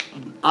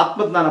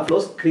Atmajnana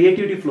flows,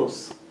 creativity flows.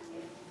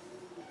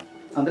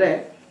 Andre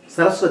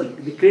Saraswati,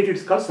 the creativity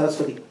is called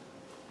Saraswati.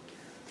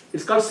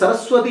 It's called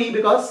Saraswati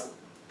because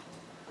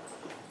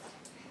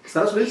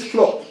Saraswati is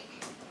flow.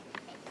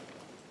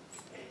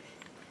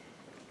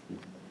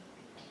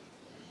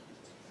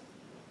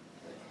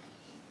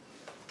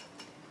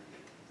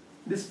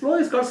 This flow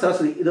is called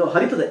Saraswati. ಇದು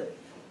ಹರಿತದೆ.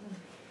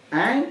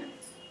 And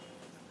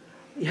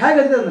ಹೇಗೆ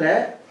ಹರಿತದೆ ಅಂದರೆ,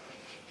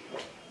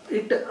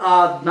 it ಆ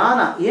ಜ್ಞಾನ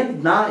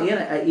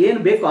ಏನು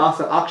ಬೇಕು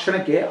ಆ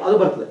ಕ್ಷಣಕ್ಕೆ ಅದು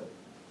ಬರ್ತದೆ.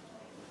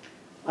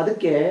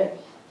 ಅದಕ್ಕೆ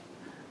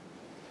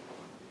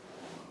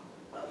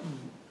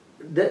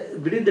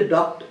between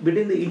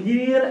the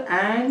engineer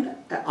and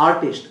an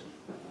artist,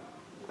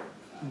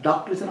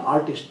 doctor is an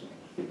artist,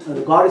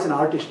 God is an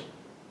artist.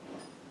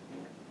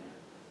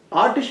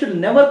 Artist should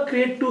never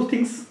create two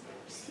things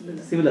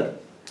similar.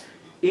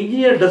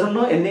 Engineer doesn't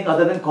know anything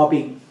other than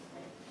copying.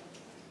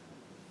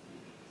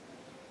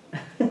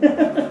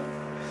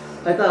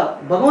 ಆಯ್ತಾ,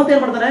 ಭಗವಂತ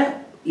ಏನು ಮಾಡ್ತಾನೆ,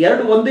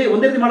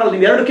 ಒಂದೇ ರೀತಿ ಮಾಡಲ್ಲ.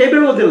 ನೀವು ಎರಡು ಕೈ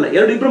ಬೇರೆ ಓದಿರಲ್ಲ,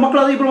 ಇಬ್ಬರು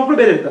ಮಕ್ಕಳು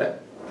ಬೇರೆ ಇರ್ತಾರೆ.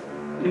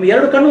 ನಿಮ್ಗೆ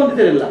ಎರಡು ಕಣ್ಣು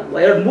ಹೊಂದಿತಿರಲಿಲ್ಲ,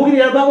 ಎರಡು ಮೂಗಿನ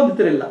ಎರಡು ಭಾಗ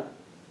ಹೊಂದಿತಿರಲಿಲ್ಲ.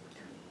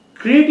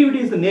 Creativity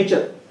is the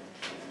nature.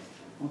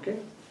 Okay,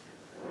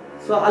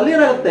 so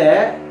ಅಲ್ಲೇನಾಗುತ್ತೆ,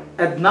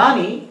 a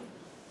ಜ್ಞಾನಿ,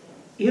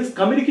 his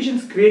communication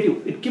is creative.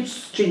 It keeps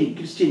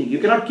changing. You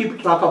cannot keep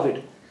track of it.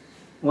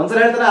 ಒಂದ್ಸಲ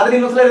ಹೇಳ್ತಾನೆ, ಅದನ್ನ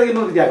ಇನ್ನೊಂದ್ಸಲ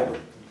ಇನ್ನೊಂದು ರೀತಿ ಆಗುತ್ತೆ.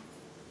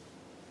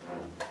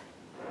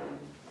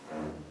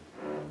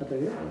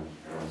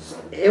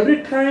 Every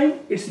time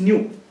it's new.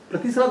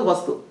 ಪ್ರತಿ ಸಲ ಅದು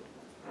ವಸ್ತು.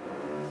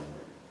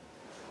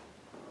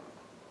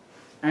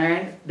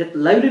 And that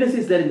liveliness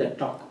is there in that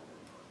talk.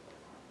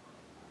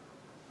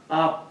 ಆ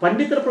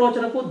ಪಂಡಿತರ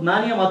ಪ್ರವಚನಕ್ಕೂ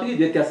ಜ್ಞಾನಿಯ ಮಾತಿಗೆ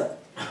ವ್ಯತ್ಯಾಸ.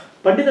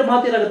 ಪಂಡಿತರ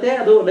ಮಾತು ಏನಾಗುತ್ತೆ,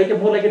 ಅದು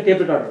more like a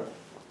tape recorder,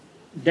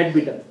 dead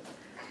beaten.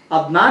 ಆ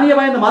ಜ್ಞಾನಿಯ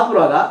ಬಾಯಿಂದ ಮಾತು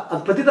ಬರುವಾಗ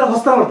ಅದು ಪ್ರತಿ ಥರ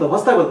ಹೊಸದಾಗಿ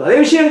ಬರ್ತದೆ. ಅದೇ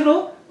ವಿಷಯ ಹೇಳಿದ್ರು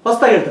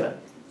ಹೊಸದಾಗಿ ಹೇಳ್ತಾರೆ.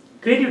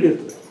 ಕ್ರಿಯೇಟಿವಿಟಿ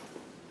ಇರ್ತದೆ.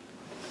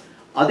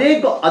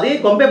 ಅದೇ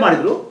ಗೊಂಬೆ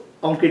ಮಾಡಿದ್ರು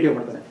ಅವ್ನು ಕ್ರಿಯೇಟಿವ್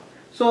ಮಾಡ್ತಾನೆ.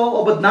 ಸೊ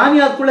ಒಬ್ಬ ಜ್ಞಾನಿ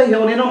ಆದ ಕೂಡ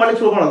ಅವನೇನೋ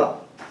ಮಾಡಲಿಕ್ಕೆ ಶುರು ಮಾಡಲ್ಲ.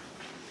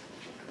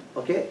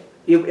 Okay,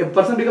 if a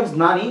person becomes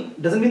ಜ್ಞಾನಿ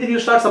doesn't mean that he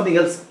will start something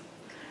else.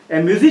 A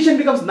musician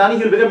becomes ಜ್ಞಾನಿ,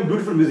 he will become a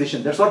beautiful musician.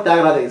 That's what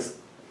Tyagaraja is.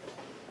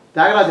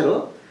 ತ್ಯಾಗರಾಜರು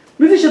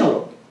musician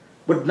ಅವರು,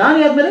 ಬಟ್ ಜ್ಞಾನಿ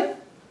ಆದಮೇಲೆ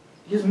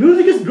His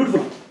music is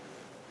beautiful.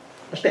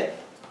 Ashte.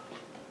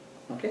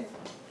 Okay.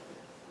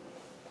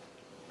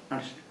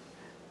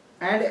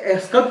 And a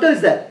sculptor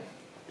is there.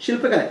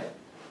 Shilpakala.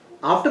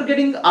 After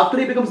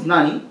he becomes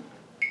Nani,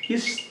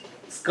 his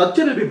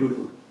sculpture will be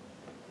beautiful.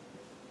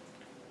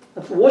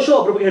 Osho,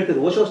 Prabhuji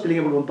Osho was telling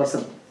about one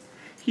person.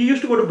 He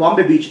used to go to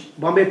Bombay beach.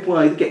 Bombay,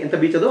 enta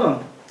beach adu?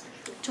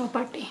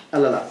 Chowpatty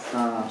Allala.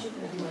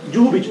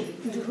 Juhu beach.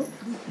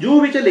 Juhu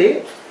beach alli,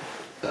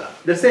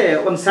 there's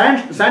one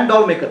sand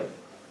doll maker.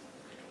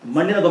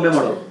 Mandina gonbe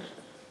madoru.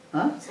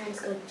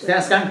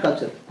 Sand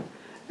sculpture.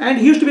 And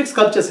he used to make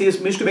sculptures. He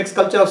used to make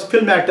sculpture of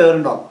film actor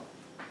and all.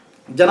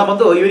 Jana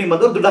bandu evening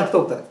bandu ದುಡ್ಡು ಹಾಕ್ತಾ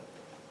ಹೋಗ್ತಾರೆ.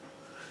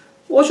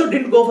 Osho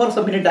didn't go for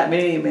some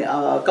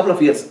couple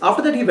of years.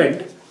 After that he went.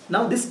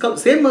 Now this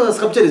same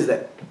sculpture is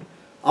there.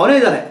 ಅವನೇ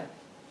ಇದ್ದಾನೆ.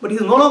 But he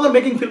is no longer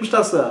making film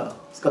stars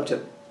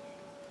sculpture.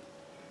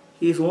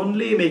 He is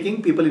only making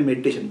people in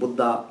meditation.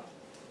 Buddha,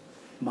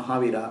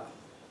 Mahavira.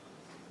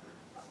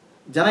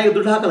 ಜನ ಈಗ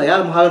ದುಡ್ಡು ಹಾಕಲ್ಲ.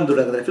 ಯಾರು ಮಹಾವೀರ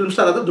ದುಡ್ಡು ಹಾಕಿದ್ರೆ film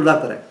star ಆದರೆ ದುಡ್ಡು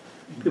ಹಾಕ್ತಾರೆ.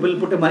 People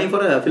put money for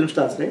film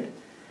stars, right?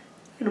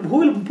 And who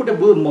will put a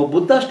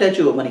Buddha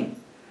statue of money?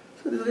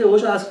 So this is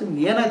Osho asked him,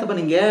 ಏನಾಯ್ತಪ್ಪ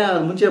ನಿಂಗೆ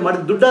ಮುಂಚೆ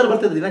ಮಾಡಿದ ದುಡ್ಡಾರು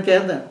ಬರ್ತದೆ ದಿನಕ್ಕೆ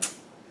ಅಂತ.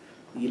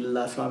 ಇಲ್ಲ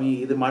ಸ್ವಾಮಿ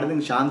ಇದು ಮಾಡಿದ್ರೆ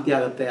ಶಾಂತಿ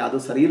ಆಗುತ್ತೆ, ಅದು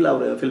ಸರಿ ಇಲ್ಲ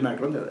ಅವರು ಫಿಲ್ಮ್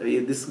ಆಕ್ಟರ್ ಅಂತ.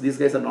 These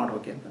guys are not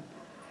okay ಅಂತ.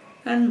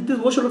 And this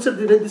Osho looks at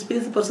this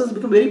person has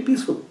become very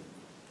peaceful.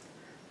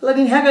 ಅಲ್ಲ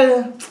ನೀನು ಹೇಗೆ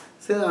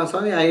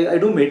ಸ್ವಾಮಿ I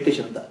do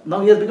meditation ಅಂತ. Now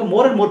he has become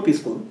more and more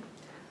peaceful.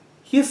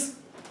 His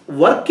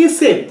work is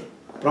same,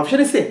 profession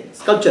is same,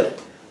 sculpture.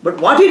 But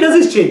what he does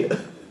is change.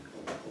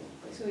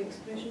 So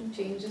expression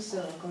changes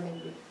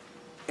accordingly.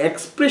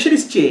 Expression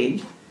is change.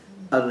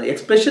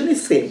 Expression is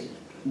same.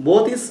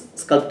 Both is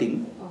sculpting.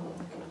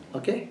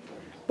 Okay.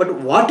 But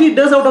what he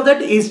does out of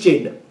that is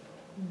change.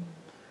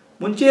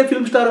 ಮುಂಚೆ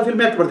film star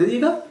film act ಬರ್ತಿದೆ,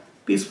 ಈಗ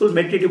peaceful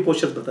meditative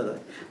postures ಬರ್ತದೆ.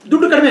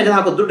 ದುಡ್ಡು ಕಡಿಮೆ ಜನ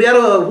ಹಾಕೋದು. ದುಡ್ಡು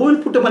ಯಾರು who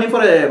will put money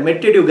for A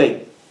meditative Guy,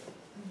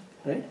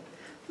 right?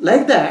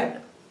 Like that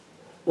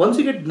once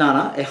you get ಜ್ಞಾನ,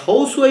 a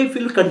housewife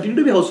will continue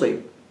to be housewife.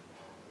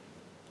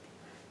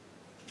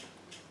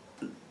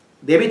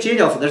 They may change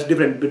also, that's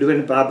different between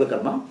prarabdha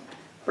karma.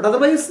 But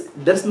otherwise,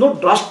 there's no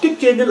drastic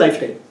change in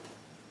lifestyle.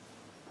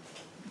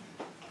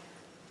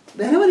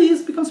 Wherever he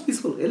is becomes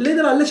peaceful.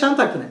 ಎಲ್ಲೇದಾರೆ ಅಲ್ಲೇ ಶಾಂತ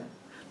ಆಗ್ತಾನೆ.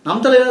 ನಮ್ಮ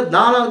ತಲೆ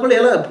ಜ್ಞಾನ ಅಂದ್ಕೊಂಡು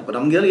ಎಲ್ಲ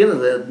ನಮಗೆಲ್ಲ ಏನು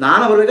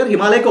ಜ್ಞಾನ ಬರ್ಬೇಕಾದ್ರೆ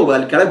ಹಿಮಾಲಯಕ್ಕೆ ಹೋಗಲ್ಲ,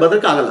 ಅಲ್ಲಿ ಕೆಳಗೆ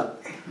ಬರೋಕ್ಕಾಗಲ್ಲ,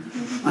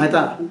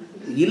 ಆಯಿತಾ?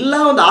 ಇಲ್ಲ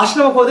ಒಂದು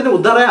ಆಶ್ರಮಕ್ಕೆ ಹೋದ್ರೆ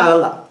ಉದ್ಧಾರ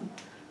ಆಗಲ್ಲ.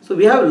 So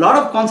we have lot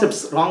of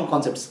concepts, wrong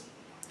concepts.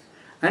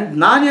 And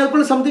Gnani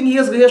has something he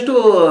has to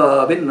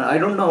win. I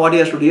don't know what he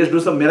has to do. He has to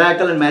do some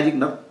miracle and magic.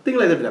 Nothing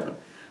like that will happen.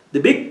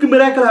 The big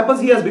miracle happens,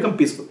 he has become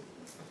peaceful.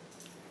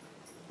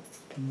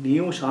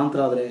 ನೀವು ಶಾಂತ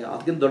ಆದರೆ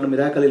ಅದಕ್ಕಿಂತ ದೊಡ್ಡ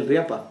miracle ಇಲ್ರಿ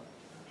ಅಪ್ಪ.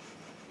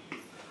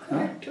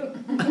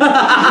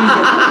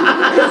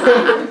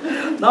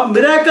 ನಾವು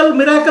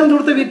miracle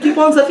ನೋಡ್ತೇವೆ. Keep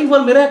on searching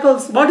for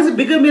miracles. What is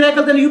bigger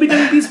miracle then you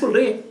become peaceful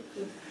ರೀ.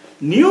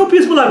 ನೀವು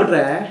ಪೀಸ್ಫುಲ್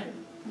ಆಗ್ಬಿಟ್ರೆ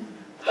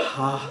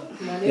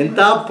ಎಂತ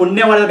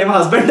ಪುಣ್ಯ ಮಾಡಿದ್ರೆ ನಿಮ್ಮ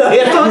ಹಸ್ಬೆಂಡ್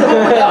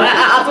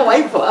ಅಥವಾ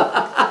ವೈಫ್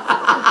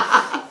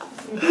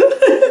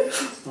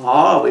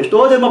ಎಷ್ಟೋ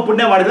ಜನ್ಮ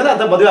ಪುಣ್ಯ ಮಾಡಿದ್ರೆ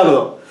ಅಂತ ಮದುವೆ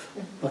ಆಗೋದು.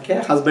 ಓಕೆ,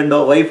 ಹಸ್ಬೆಂಡೋ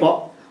ವೈಫೋ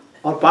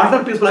ಅವ್ರ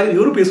ಪಾರ್ಟ್ನರ್ ಪೀಸ್ಫುಲ್ ಆಗಿ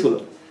ಇವರು ಪೀಸ್ಫುಲ್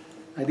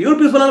ಆಯ್ತು. ಇವ್ರು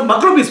ಪೀಸ್ಫುಲ್ ಆದ್ರೆ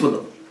ಮಕ್ಕಳು ಪೀಸ್ಫುಲ್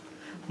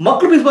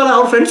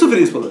ಅವ್ರ friends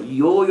peaceful.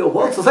 Yo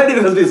whole society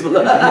becomes peaceful.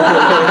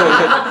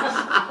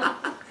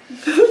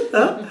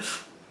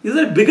 Is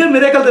there a bigger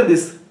miracle than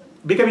this?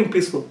 Becoming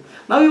peaceful.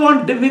 Now we want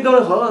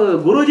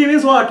Guruji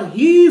means what?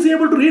 He is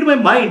able to read my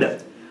mind.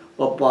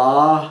 Papa,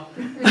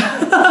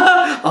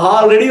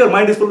 already your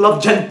mind is full of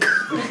junk.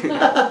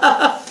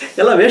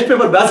 Yalla waste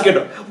paper basket.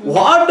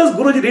 What does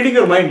Guruji reading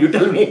your mind? You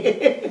tell me.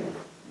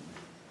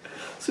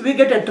 So we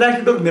get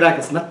attracted to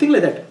miracles. Nothing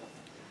like that.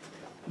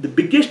 The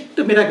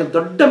biggest miracle,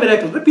 dodda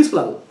miracle, is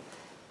peaceful.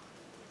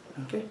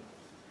 Okay.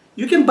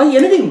 You can buy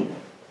anything.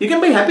 You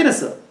can buy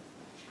happiness.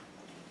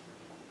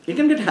 You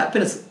can get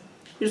happiness.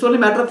 It's only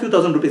a matter of few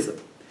thousand rupees.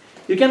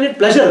 You can get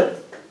pleasure.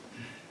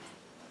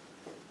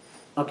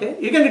 Okay,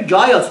 you can get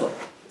joy also.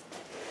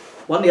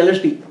 One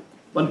LSD,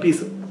 one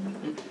piece.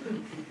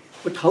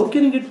 But how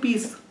can you get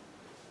peace?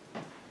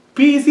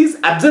 Peace is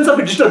absence of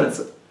disturbance.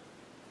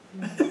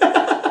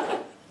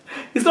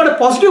 It's not a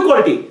positive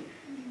quality.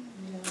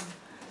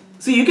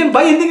 See, you can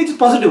buy anything which is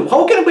positive.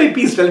 How can you buy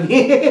peace? Tell me.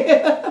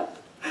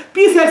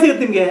 Peace is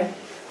anything.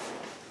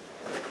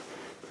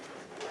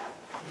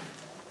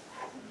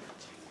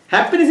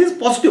 Happiness is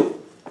positive.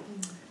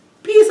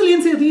 Peace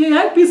is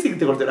peace.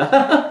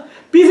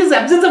 Peace is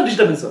absence of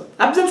disturbance.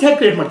 Absence ಹೇಗೆ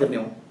create ಮಾಡ್ತೀರಿ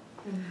ನೀವು?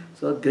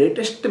 So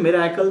greatest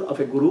miracle of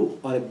a guru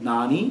or a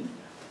gnani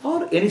or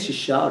any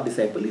shishya or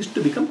disciple is to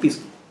become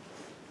peaceful.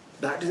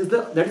 That is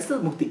the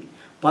mukti.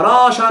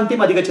 Parashantim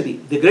adhigachati,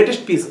 the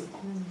greatest peace.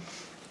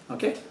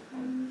 Okay.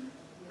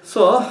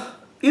 So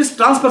is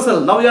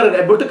transpersonal. Now you are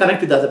able to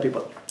connect with other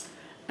people.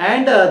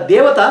 And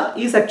Devata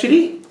is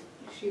actually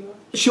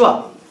Shiva.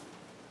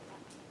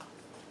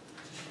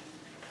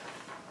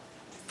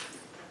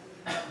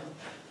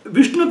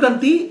 Vishnu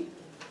Kanti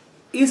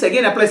is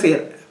again applies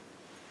here.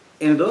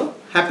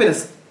 Happiness.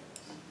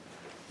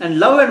 And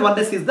love and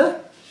oneness is the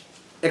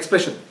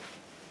expression.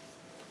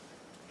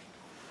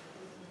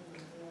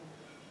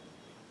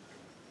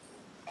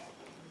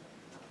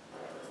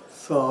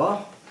 So,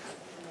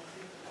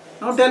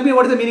 now tell me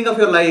what is the meaning of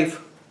your life?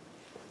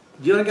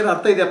 ಜೀವನಕ್ಕೆ ಏನು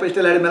ಅರ್ಥ ಇದೆಯಪ್ಪ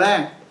ಇಷ್ಟೆಲ್ಲ ಹೇಳಿದ್ಮೇಲೆ?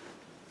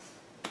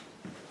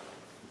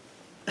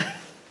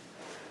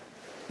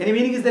 Any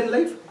meaning is there in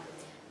life?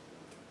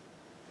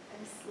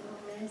 As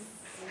long as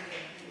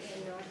we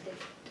are not yet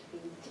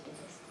reached a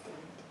state.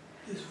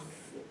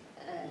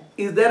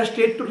 Is there a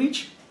state to reach?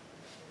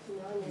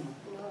 No,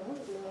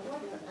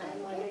 I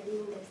am already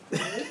in the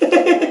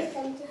state.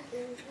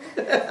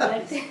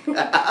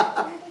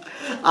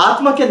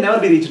 Atma can never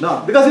be reached, no?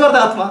 Because you are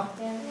the Atma.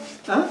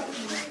 Huh?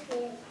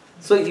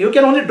 So you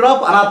can only drop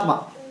Anatma.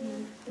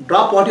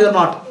 Drop what you are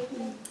not.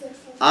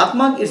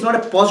 Atma is not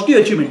a positive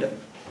achievement.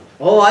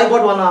 Oh, I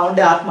got one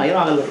day Atma.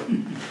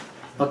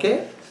 Okay?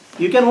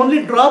 You can only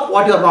drop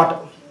what you are not.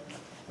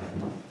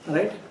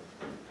 Right?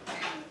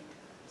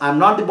 I am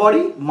not the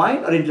body, mind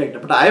or intellect.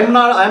 But I am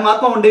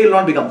Atma, one day you will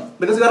not become.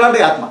 Because you are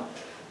already Atma.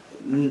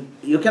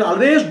 You can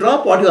always drop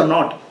what you are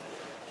not.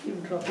 Keep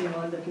dropping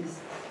all that is.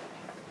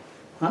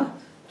 Huh?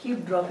 Keep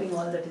dropping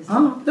all that is.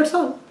 That's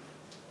all.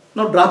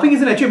 Now dropping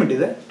is an achievement,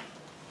 is it?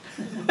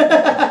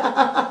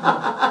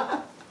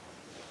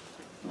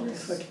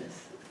 Effortless.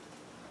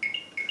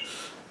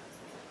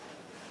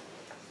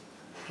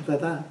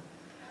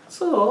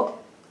 So,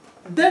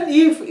 then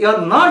if you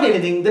are not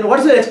anything, then what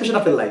is the expression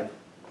of your life?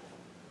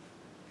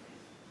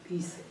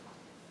 Peace.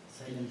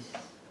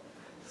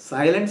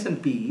 Silence and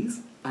peace.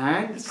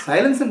 And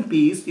silence and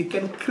peace, you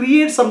can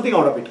create something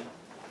out of it.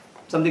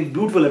 Something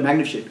beautiful and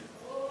magnificent.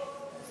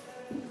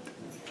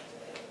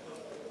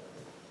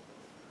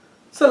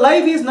 So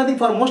life is nothing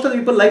for most of the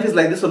people, life is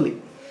like this only.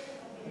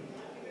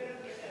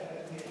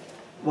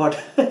 What?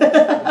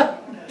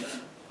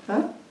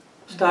 Huh?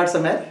 Start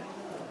somewhere,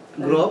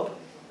 grow up,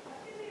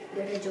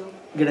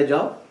 get a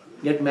job,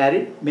 get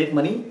married, make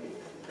money,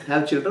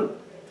 have children,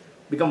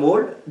 become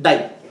old,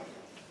 die.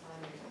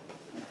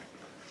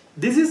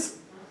 This is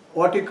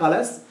what you call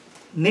as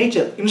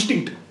nature,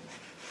 instinct.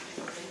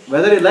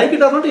 Whether you like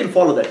it or not, you'll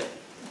follow that.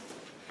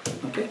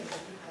 Okay?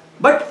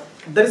 But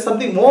there is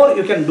something more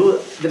you can do.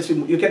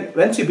 You can,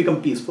 once you become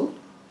peaceful,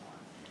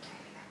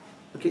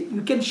 okay,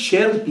 you can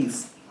share the peace.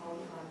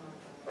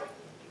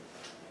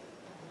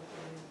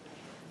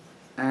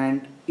 And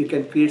you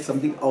can create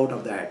something out of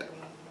that.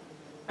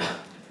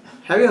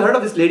 Have you heard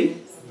of this lady?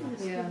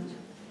 Yeah.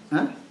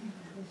 Huh?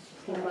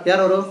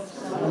 Yaroru?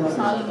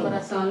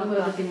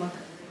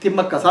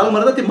 Timmaka.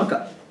 Salmarada Timmaka.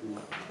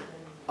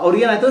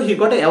 Auriyanaytu, he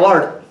got an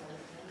award.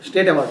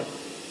 State award.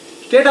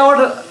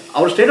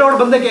 Our state award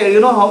bandake, you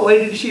know how, why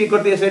did she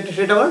got the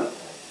state award?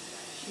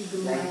 She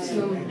grew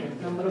maximum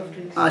number of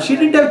trees. She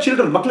didn't have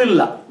children,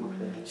 Maklilla.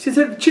 She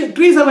said,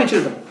 trees are my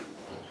children.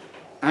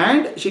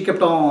 And she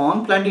kept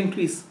on planting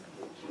trees.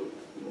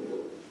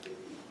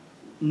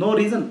 No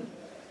reason.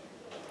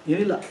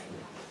 ಏನilla.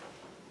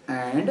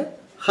 And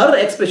her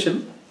expression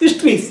is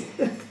trees.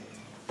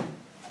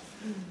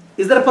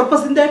 Is there a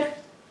purpose in that?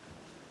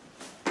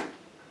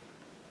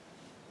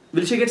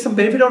 Will she get some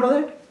benefit out of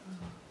that?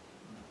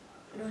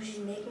 No, she's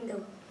making the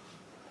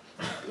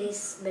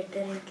place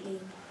better and clean.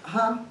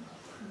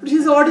 But she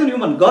is an ordinary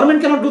human. Government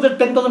cannot do that.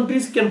 10,000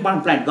 trees can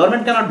plant.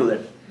 Government cannot do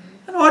that.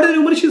 An ordinary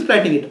human, she is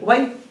planting it. Why?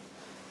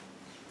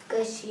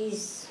 Because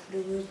she's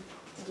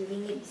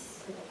giving it.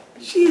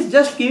 She is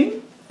just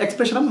giving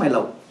expression of my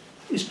love.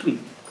 Is tree.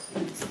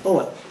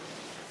 Over.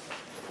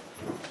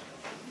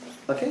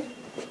 Okay?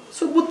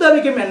 So Buddha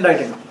became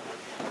enlightened.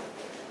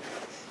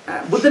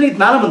 Buddha ni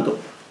ಜ್ಞಾನ ಬಂತು.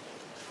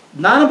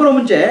 ಜ್ಞಾನ ಬರೋ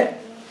ಮುಂಚೆ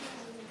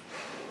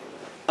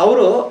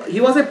he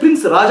was a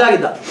prince, ರಾಜ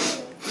ಆಗಿದ್ದ.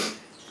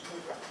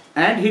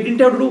 And he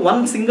didn't have to do one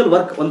single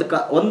work.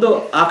 ಒಂದು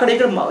ಆ ಕಡೆ ಈ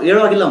ಕಡೆ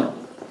ಹೇಳುವಾಗಿಲ್ಲ ಅವನು.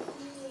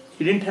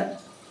 He didn't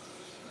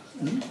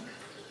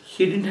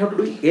have to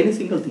do any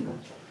single thing.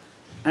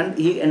 And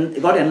he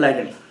got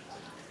enlightened.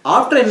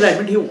 After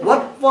enlightenment,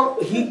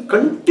 he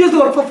continued to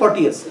work for 40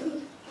 years.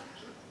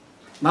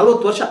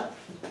 40 ವರ್ಷ.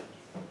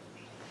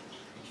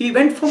 He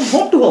went from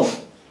home to home,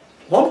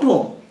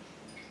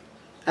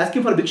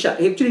 asking for bhiksha.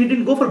 Actually, he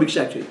didn't go for bhiksha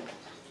actually.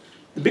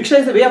 The bhiksha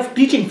is a way of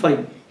teaching for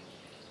him.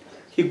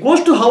 He goes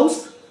to house,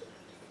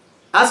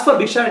 asks for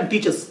bhiksha and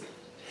teaches.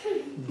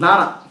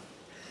 Jnana.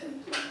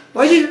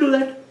 Why did he do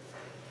that?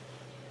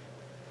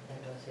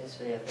 That was his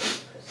way of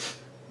expressing.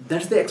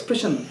 That's the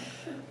expression.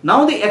 Now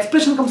the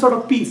expression comes out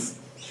of peace.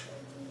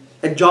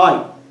 A joy.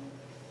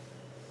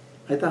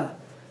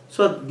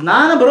 So,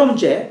 Jnana baro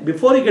munche,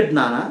 before you get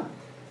Jnana,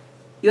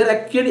 you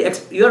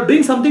are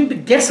doing something to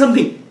get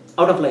something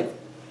out of life.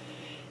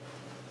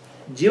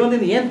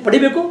 Jeevanದಿಂದ ಏನು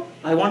ಪಡಿಬೇಕು?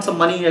 I want some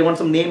money, I want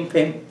some name,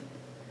 fame.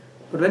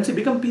 But once you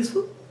become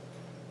peaceful,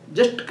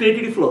 just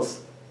creativity flows.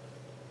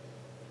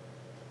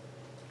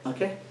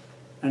 Okay?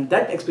 And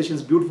that expression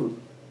is beautiful.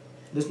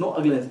 There's no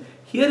ugliness.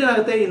 Here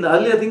in the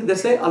earlier thing, they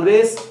say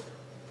always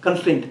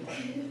constraint.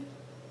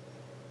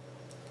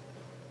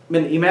 I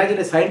mean, imagine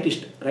a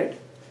scientist, right?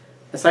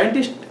 A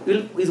scientist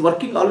is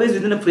working always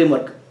within a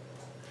framework.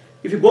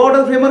 If you go out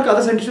of the framework,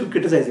 other scientists will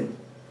criticize him.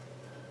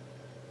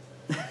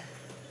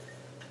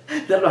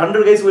 There are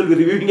 100 guys who will be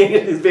reviewing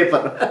his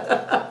paper.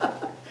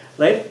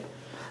 Right?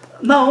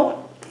 Now,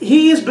 he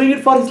is doing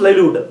it for his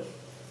livelihood.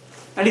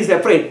 and he's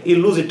afraid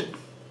he'll lose it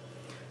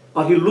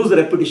or he'll lose the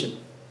reputation.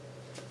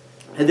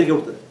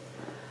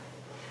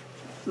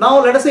 Now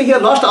let us say he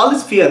has lost all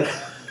this fear.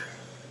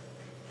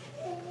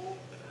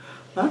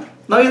 Huh?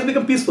 Now he has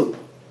become peaceful.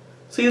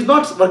 So he is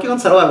not working on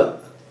survival.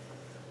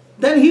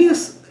 Then he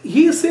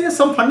says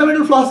some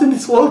fundamental flaws in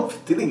his whole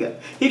thing.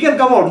 He can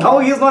come out. Now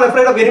he is not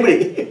afraid of anybody.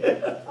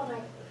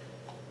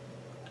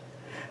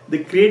 The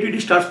creativity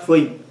starts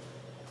flowing.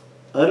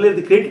 Earlier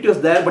the creativity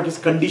was there, but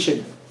it's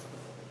conditioned.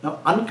 Now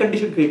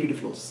unconditioned creativity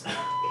flows.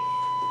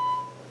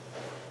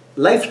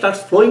 Life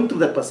starts flowing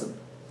through that person.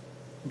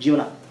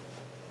 Jivana.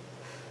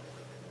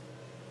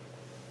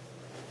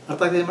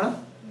 ಅರ್ಥ ಆಗ್ತಿದೆ madam?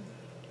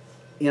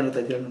 ಏನು ಅರ್ಥ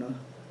ಆಯ್ತು ಹೇಳಿ madam?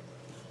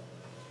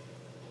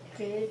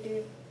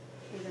 Creative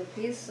ಇದು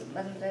piece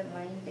ಬಂದರೆ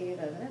mind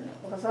ಇರೋದ್ರೆ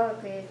ಹೊಸ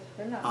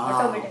creation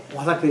automatic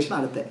ಹೊಸ ಕ್ರಿಯೇಷನ್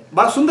ಆಗುತ್ತೆ.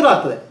 ಭಾಳ ಸುಂದರ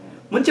ಆಗ್ತದೆ.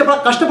 ಮುಂಚೆ ಭಾಳ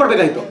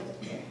ಕಷ್ಟಪಡಬೇಕಾಯಿತು,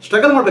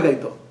 ಸ್ಟ್ರಗಲ್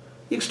ಮಾಡಬೇಕಾಯಿತು.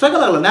 ಈಗ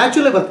ಸ್ಟ್ರಗಲ್ ಆಗಲ್ಲ,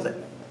 ನ್ಯಾಚುರಲಿ ಬರ್ತದೆ.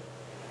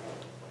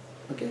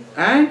 Okay,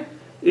 and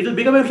it will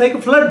become like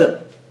A flood.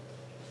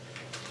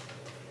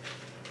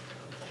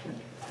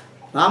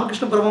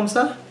 Ramakrishna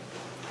Paramahamsa,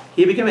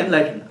 he became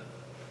enlightened.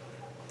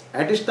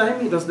 At his time,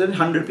 it was then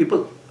 100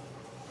 people.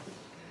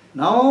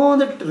 Now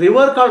that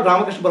river called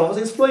Ramakrishna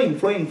Paramahamsa is flowing.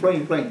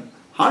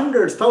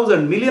 Hundreds,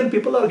 thousands, million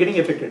people are getting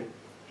affected.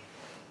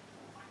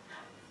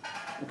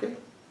 Okay,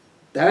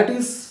 that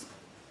is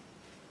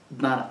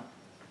Jnana.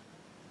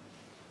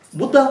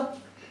 Buddha,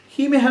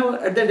 he may have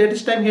at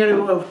his time here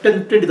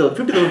 10,000,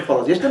 50,000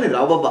 followers. Yesterday,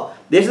 Abba,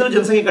 ದೇಶದಲ್ಲಿ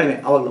ಜನಸಂಖ್ಯೆ ಕಡಿಮೆ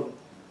ಅವಾಗಲೂ.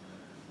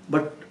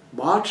 But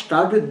what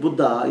started with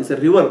Buddha is a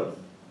river.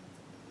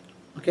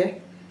 Okay,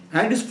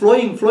 and it is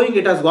flowing.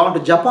 It has gone to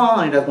Japan,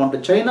 it has gone to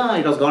China,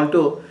 it has gone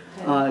to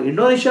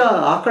Indonesia.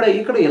 ಆ ಕಡೆ ಈ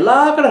ಕಡೆ ಎಲ್ಲ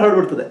ಕಡೆ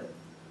ಹರಡ್ಬಿಡ್ತದೆ.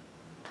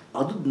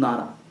 ಅದು ಜ್ಞಾನ,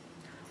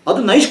 ಅದು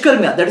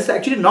ನೈಷ್ಕರ್ಮ್ಯ. That is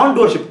actually non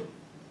ಡೋರ್ಶಿಪ್.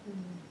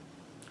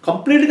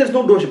 Completely there is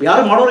no ಡೋರ್ಶಿಪ್.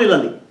 ಯಾರು ಮಾಡೋರಿಲ್ಲ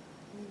ಅಲ್ಲಿ.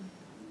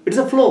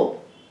 It's a flow,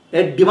 A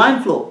divine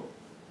flow.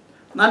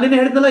 ನಾನು ನಿನ್ನೆ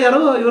ಹೇಳಿದ್ನಲ್ಲ, ಯಾರೋ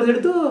ಇವ್ರು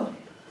ಹೇಳಿದ್ದು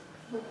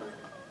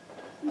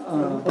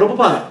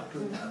ಪ್ರಭುಪಾದ.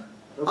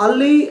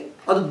 ಅಲ್ಲಿ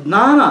ಅದು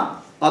ಜ್ಞಾನ,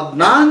 ಆ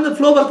ಜ್ಞಾನದ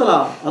ಫ್ಲೋ ಬರ್ತಲ್ಲ,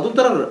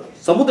 ಅದೊಂಥರ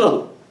ಸಮುದ್ರ, ಅದು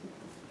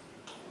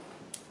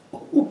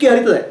ಉಕ್ಕಿ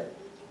ಹರಿತದೆ.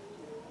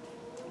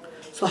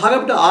 ಸೊ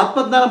ಹಾಗಾಗ್ಬಿಟ್ಟು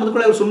ಆತ್ಮಜ್ಞಾನ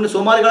ಬಂದ್ಕೊಳ್ಳಿ. ಅವರು ಸುಮ್ಮನೆ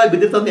ಸೋಮಾರಿಗಳಾಗಿ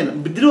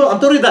ಬಿದ್ದಿರೋ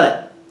ಅಂಥವ್ರು ಇದ್ದಾರೆ.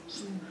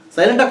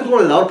 ಸೈಲೆಂಟ್ ಆಗಿ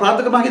ಕೂತ್ಕೊಳ್ಳೋದಿಲ್ಲ, ಅವ್ರ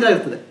ಪ್ರಾರ್ಥಕ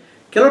ಆಗಿರ್ತದೆ.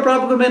 ಕೆಲವರು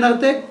ಪ್ರಾರ್ಥಕ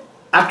ಏನಾಗುತ್ತೆ,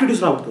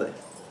 ಆಕ್ಟಿವಿಟೀಸ್ ಆಗ್ಬಿಡ್ತದೆ.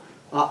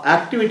 ಆ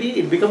activity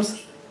it becomes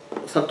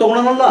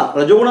ಸತ್ವಗುಣನಲ್ಲ,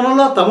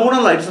 ರಜೋಗುಣನಲ್ಲ,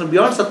 ತಮಗುಣನಲ್ಲ. It's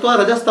beyond ಸತ್ವ,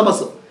 ರಜಸ್,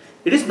 ತಮಸ್ಸು.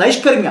 It is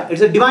ನೈಷ್ಕರ್ಮ್ಯ.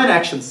 It's A divine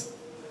actions,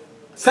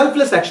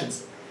 selfless actions.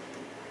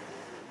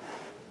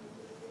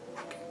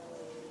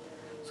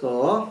 So,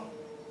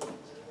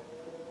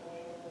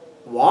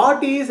 what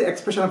is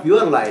expression of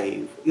your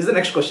life is the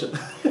next question.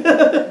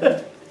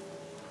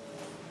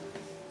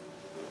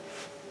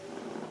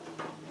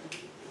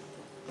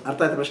 ಅರ್ಥ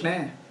ಆಯ್ತು ಪ್ರಶ್ನೆ?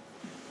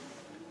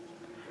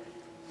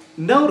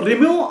 Now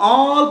remove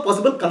all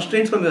possible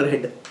constraints from your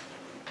head.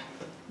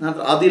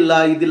 ನಂತರ ಅದಿಲ್ಲ,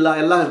 ಇದಿಲ್ಲ,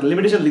 ಎಲ್ಲ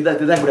limitation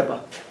ಇದಾಗ್ಬಿಡಪ್ಪ.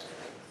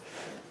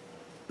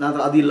 ನಂತರ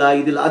ಅದಿಲ್ಲ,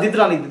 ಇದಿಲ್ಲ,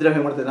 ಅದಿದ್ರೆ ನಾನು ಇದ್ದಿದ್ರೆ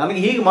ಹೇಗೆ ಮಾಡ್ತೇನೆ,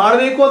 ನನಗೆ ಹೀಗೆ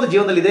ಮಾಡಬೇಕು ಅಂತ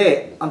ಜೀವನದಲ್ಲಿ ಇದೆ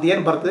ಅಂತ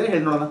ಏನು ಬರ್ತದೆ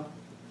ಹೇಳಿ ನೋಡೋಣ.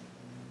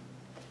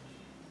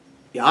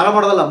 ಯಾರು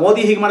ಮಾಡೋದಲ್ಲ,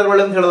 ಮೋದಿ ಹೀಗೆ ಮಾಡಿದ್ರೆ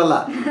ಒಳ್ಳೆ ಅಂತ ಹೇಳೋದಲ್ಲ.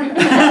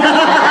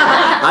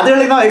 ಅದು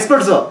ಹೇಳಿ ನಾವು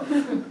experts,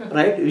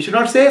 right? You should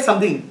not say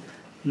something.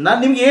 ನಾನು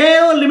ನಿಮ್ಗೆ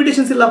ಏನೋ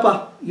ಲಿಮಿಟೇಷನ್ಸ್ ಇಲ್ಲಪ್ಪ,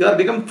 you are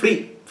become free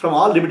from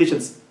all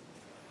limitations.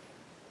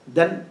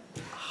 Then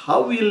how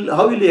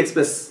will you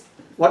express?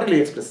 What will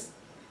you express?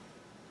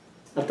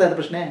 ಅರ್ಥ ಆಯ್ತು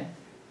ಪ್ರಶ್ನೆ?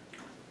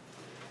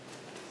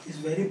 His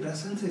very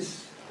presence is.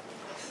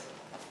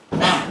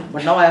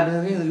 But now I am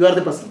saying you are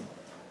the person.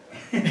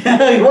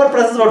 Your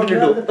presence, what will you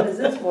do? The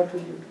presence, what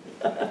will you do?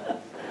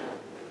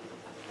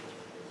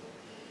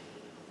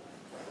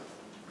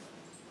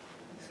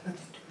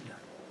 Nothing to be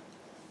done.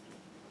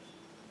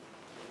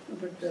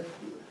 But the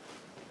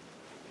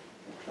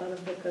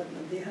prarabdha karma,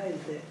 deha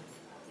is there.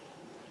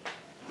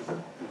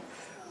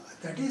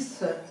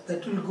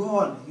 That will go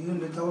on even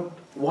without.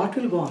 What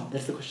will go on?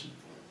 That's the question.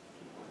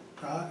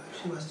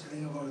 She was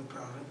telling about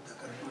prarabdha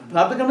karma.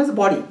 Prarabdha karma is the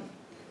body.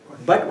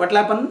 But what will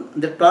happen?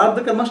 The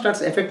prarabdha karma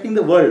starts affecting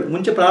the world.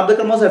 Munche prarabdha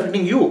karma is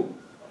affecting you.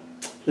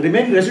 The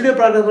remaining residual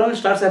prarabdha karma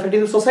starts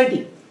affecting the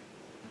society.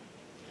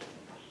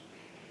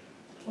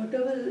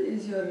 Whatever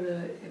is your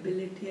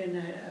ability and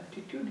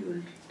aptitude, you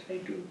will try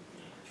to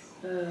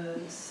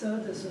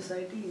serve the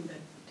society in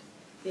that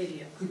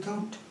area.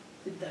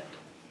 With that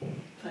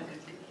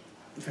faculty.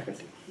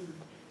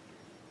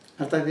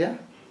 ಅರ್ಥ ಇದೆಯಾ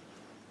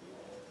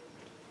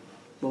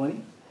ಭವಾನಿ?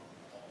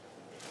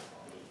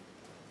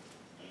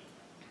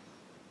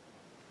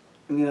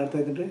 ನಿಮ್ಗೇನು ಅರ್ಥ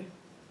ಆಯ್ತೇನ್ರಿ?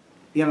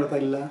 ಏನು ಅರ್ಥ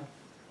ಆಗಿಲ್ಲ?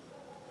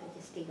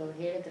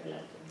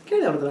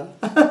 ಕೇಳಿ ಅವ್ರದ್ರ.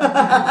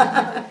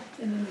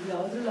 ನಿಮ್ಗೆ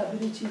ಯಾವುದ್ರಲ್ಲಿ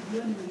ಅಭಿರುಚಿ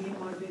ಇದೆಯೋ ನಿಮ್ಗೆ ಏನು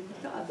ಮಾಡಬೇಕು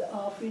ಅಂತ ಅದು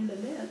ಆ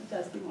ಫೀಲ್ಡಲ್ಲೇ ಅದು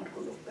ಜಾಸ್ತಿ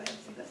ಮಾಡ್ಕೊಂಡು ಹೋಗ್ತಾ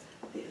ಇರ್ತೀರ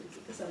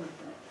ದೇವರಿಗೆ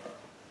ಸಮರ್ಪಣೆ.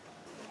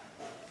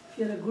 If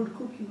you're a good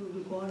cook, you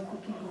will go on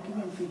cooking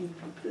and feeding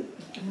people.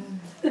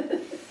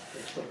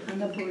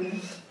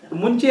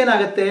 ಮುಂಚೆ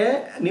ಏನಾಗುತ್ತೆ,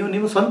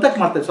 ನೀವು ಸ್ವಂತಕ್ಕೆ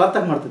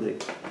ಮಾಡ್ತಿದ್ರಿ.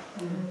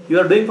 You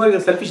are doing for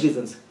your selfish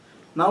reasons.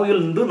 ನಾವು you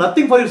will do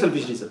nothing for your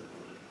selfish reason.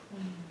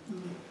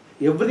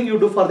 Everything you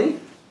do for the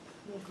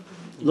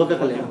ಲೋಕ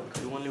ಕಲ್ಯಾಣ.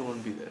 You only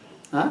won't be there.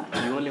 Huh?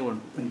 You only want.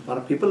 When for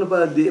people,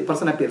 the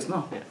person appears,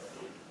 no? Yeah.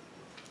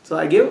 So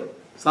I gave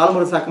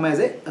Salomar Sakama as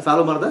a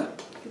Salomar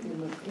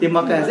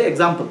Timaka as an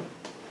example.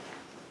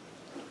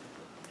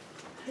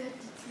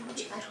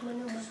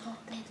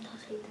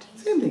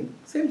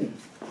 Same thing.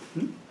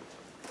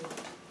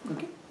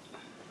 Okay.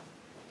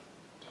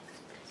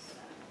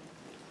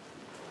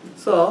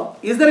 So,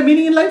 is there a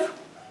meaning in life?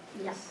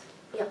 Yes.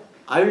 Yep.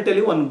 I will tell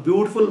you one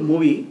beautiful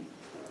movie.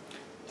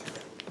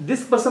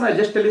 This person, I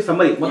just tell you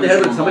summary.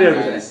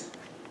 Summary.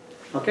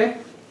 Okay?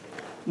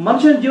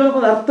 Manshan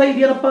Jivan Artha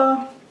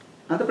Idiyanappa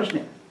anta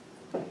prashne.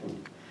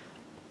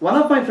 One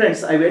of my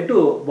friends, I went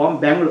to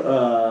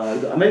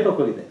Bangalore, America.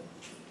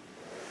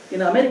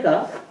 In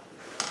America,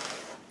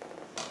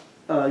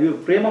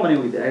 Prema Mani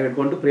hoide. I had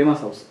gone to Prema's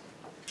house.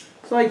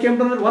 So I came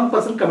to know that one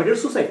person committed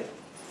suicide.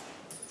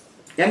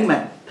 Young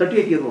man,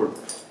 38-year-old.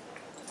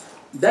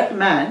 That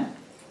man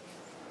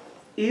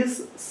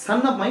is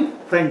son of my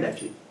friend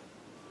actually.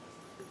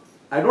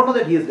 I don't know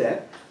that he is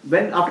there.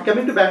 When after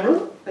coming to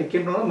Bangalore, I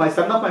came to know my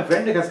son of my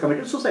friend has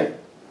committed suicide.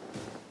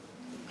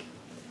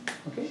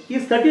 Okay, he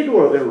is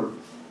 38-year-old.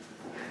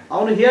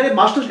 He had a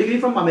master's degree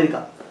from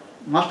America.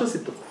 Master's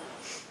ittu.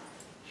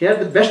 He had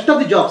the best of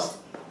the jobs.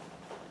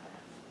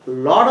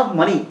 Lot of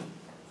money.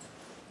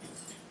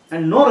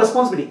 And no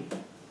responsibility.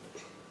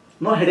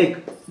 No headache.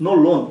 No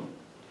loan.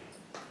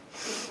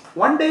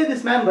 One day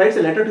this man writes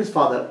a letter to his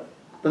father.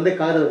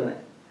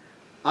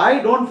 I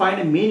don't find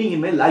a meaning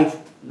in my life.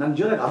 ನನ್ನ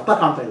ಜೀವನಕ್ಕೆ ಅರ್ಥ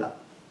ಕಾಣ್ತಾ ಇಲ್ಲ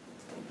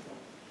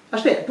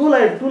ಅಷ್ಟೇ two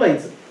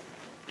lines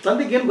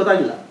ತಂದೆಗೆ ಏನು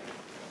ಗೊತ್ತಾಗಿಲ್ಲ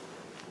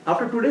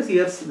after 2 days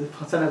years the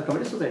son has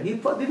committed suicide. He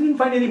didn't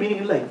find any meaning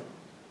in life.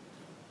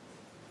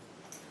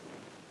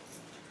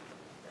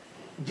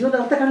 ಜೀವನದ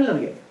ಅರ್ಥ ಕಾಣಿಲ್ಲ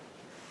ನನಗೆ.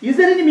 Is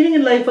there any meaning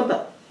in life ಅಂತ?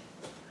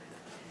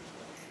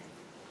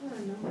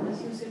 No, as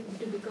you said,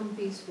 to become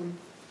peaceful.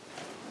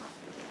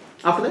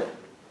 After that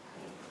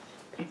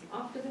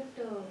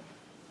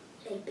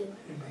Helping.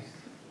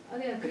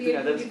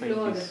 Creativity flow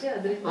ಆಗುತ್ತೆ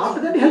ಅದರಿಂದ.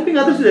 After that helping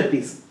others with that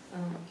peace.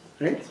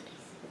 Right?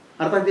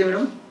 ಅರ್ಥ ಆಗ್ತೀವಿ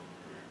madam?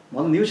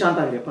 ಮೊದಲು ನೀವು ಶಾಂತ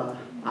ಆಗಿರಪ್ಪ,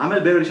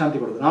 ಆಮೇಲೆ ಬೇರೆಯವ್ರಿಗೆ ಶಾಂತಿ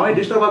ಕೊಡೋದು. ನಾವೇ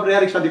ಡಿಸ್ಟರ್ಬ್ ಆಗ್ರೆ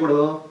ಯಾರಿಗೆ ಶಾಂತಿ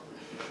ಕೊಡೋದು?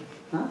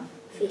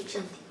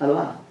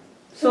 ಅಲ್ವಾ?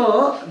 So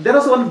there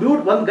was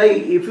one guy,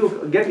 if you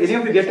get any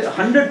of you get a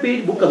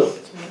 100-page book adu.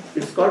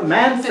 It's called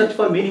Man's Search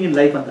for Meaning in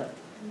Life anta.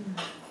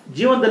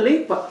 ಜೀವನದಲ್ಲಿ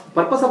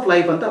purpose of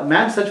life anta,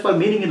 Man's Search for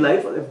Meaning in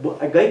Life,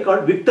 a guy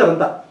called Victor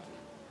anta.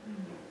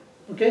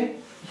 Okay?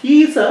 He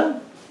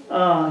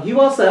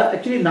was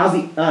actually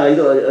Nazi,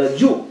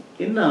 Jew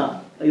in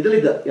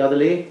idalidda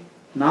yadalli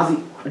Nazi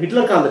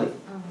Hitler ಕಾಲದಲ್ಲಿ.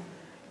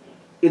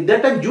 At that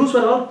time Jews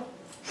were all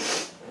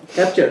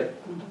captured.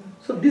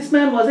 So this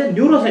man was a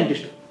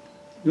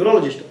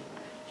neurologist.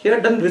 He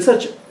had done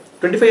research,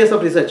 25 years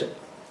of research.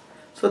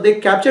 So they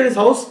captured his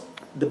house,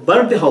 they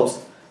burnt the house,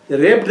 they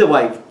raped the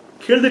wife,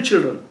 killed the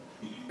children,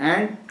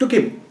 and took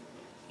him.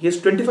 His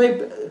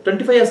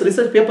 25 years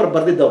research paper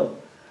ಬರ್ದಿದ್ದವರು.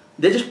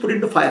 They just put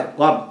into fire,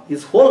 gone.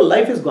 His whole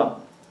life is gone.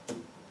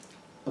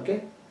 Okay?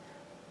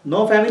 No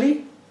family,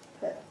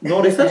 no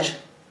research,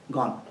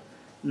 gone.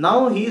 Now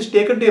he is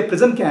taken to a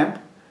prison camp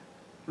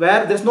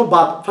where there is no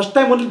bath. First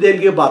time only they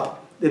will give bath.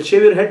 They will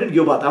shave your head and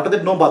give bath. After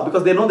that no bath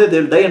because they know that they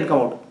will die and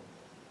come out.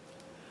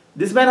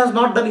 This man has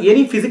not done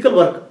any physical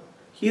work.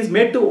 He is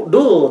made to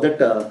do that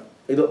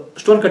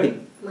stone cutting.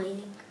 Mining.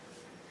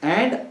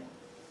 And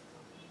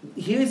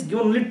he is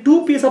given only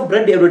 2 pieces of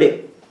bread every day.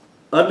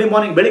 Early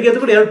morning, ಬೆಳಿಗ್ಗೆ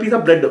ಎದ್ದು ಕೂಡ 2 piece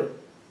of bread.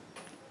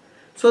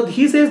 So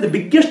he says the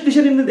biggest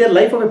decision in their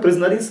life of a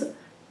prisoner is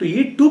to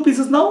eat 2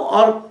 pieces now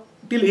or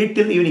eat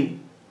till evening.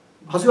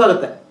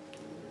 ಹಸಿವಾಗುತ್ತೆ.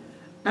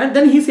 And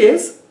then he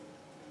says,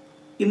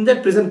 in that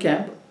prison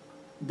camp,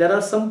 there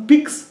are some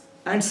pigs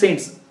and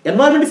saints.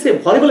 Environment is same,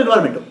 horrible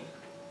environment.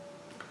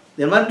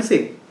 The environment is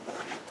same.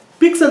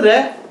 Pigs andre,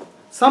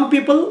 some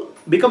people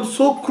become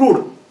so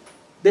crude,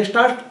 they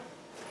start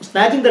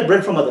snatching that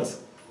bread from others.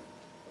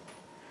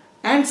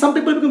 And some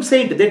people become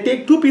saint. They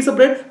take 2 pieces of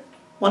bread,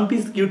 1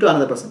 piece give to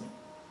another person.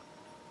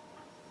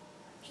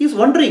 He is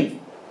wondering,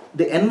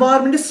 the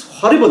environment is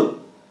horrible.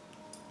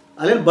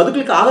 Allen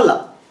ಬದುಕಲಿಕ್ಕೆ ಆಗಲ್ಲ.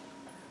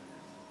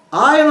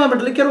 ಆ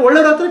environment ಅಲ್ಲಿ ಕೆಲವರು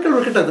ಒಳ್ಳೆಯವರಾಗ್ತಾರೆ,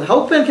 ಕೆಲವರು ಕೆಟ್ಟವರಾಗ್ತಾರೆ. How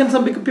can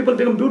some people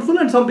become beautiful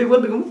and some people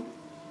become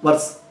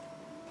worse?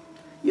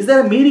 Is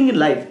there a meaning in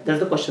life?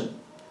 That's the question.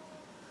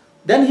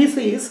 Then he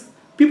says,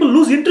 people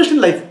lose interest in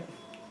life.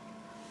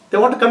 They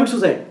want to commit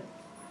suicide.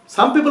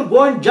 Some people go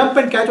and jump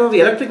and catch on the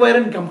electric wire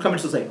and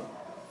commit suicide.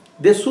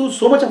 They lose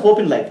so much of hope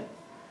in life.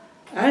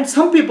 And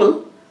some people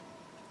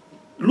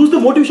lose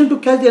the motivation to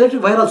catch the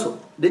electric wire also.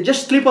 They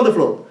just sleep on the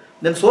floor.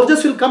 Then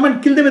soldiers will come and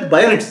kill them with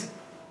bayonets.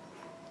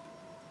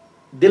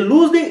 They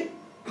lose the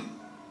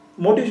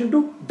motivation to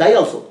die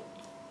also.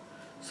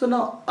 So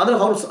now,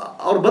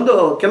 ಅವರು ಬಂದು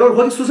ಕೆಲವರು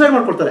ಹೋಗಿ suicide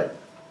ಮಾಡ್ಕೊಳ್ತಾರೆ.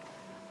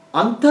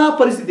 ಅಂಥ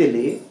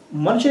ಪರಿಸ್ಥಿತಿಯಲ್ಲಿ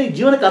ಮನುಷ್ಯನಿಗೆ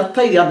ಜೀವನಕ್ಕೆ ಅರ್ಥ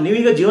ಇದೆಯಾ?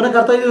 ನೀವೀಗ ಜೀವನಕ್ಕೆ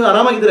ಅರ್ಥ ಇದೆಯಾ?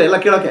 ಆರಾಮಾಗಿದ್ದೀರಾ? ಎಲ್ಲ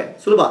ಕೇಳೋಕ್ಕೆ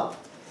ಸುಲಭ.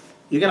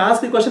 You can ask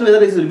the question whether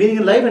there is meaning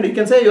in life and you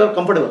can say you are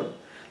comfortable.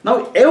 Now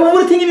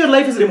everything in your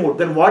life is removed.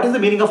 Then what is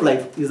the meaning of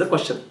life is the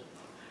question.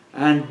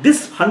 And this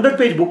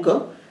 100-page book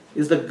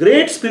is the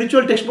great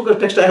spiritual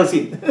text I have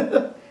seen.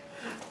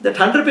 That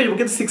 100-page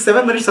book is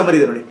 6-7 minutes summary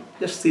there.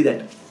 Just see that.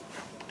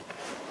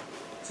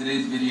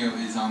 Today's video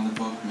is on the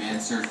book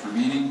Man's Search for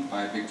Meaning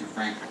by Viktor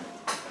Frankl.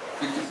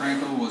 Viktor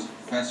Frankl was a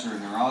professor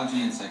of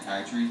neurology and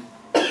psychiatry,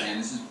 and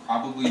this is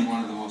probably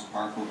one of the most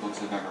powerful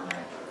books I've ever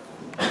read.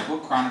 The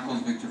book chronicles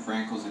Viktor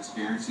Frankl's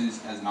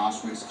experiences as an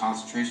Auschwitz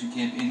concentration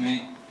camp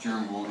inmate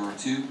during World War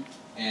II,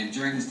 and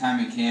during his time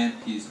in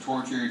camp, he's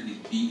tortured, he's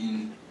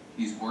beaten,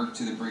 he's worked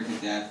to the brink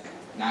of death,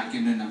 not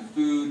given enough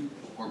food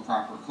or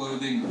proper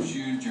clothing or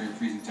shoes during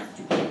freezing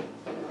temperatures.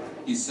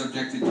 He's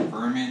subjected to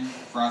vermin,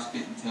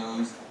 frostbitten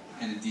toes,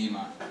 and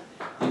edema.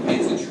 He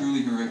paints a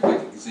truly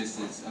horrific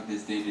existence of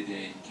his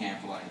day-to-day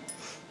camp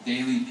life.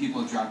 Daily,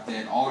 people drop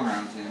dead all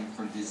around him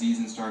from disease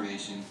and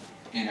starvation,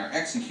 and are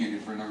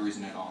executed for no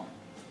reason at all.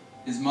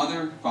 His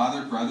mother,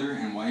 father, brother,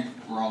 and wife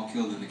were all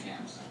killed in the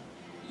camps.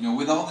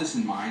 With all this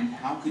in mind,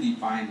 how could he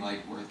find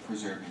life worth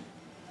preserving?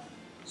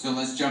 So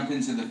let's jump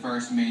into the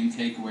first main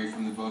takeaway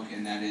from the book,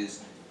 and that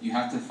is, you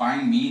have to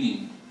find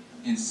meaning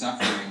in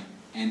suffering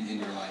and in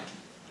your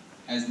life.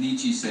 As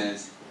Nietzsche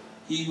says,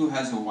 he who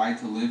has a why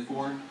to live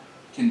for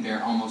can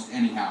bear almost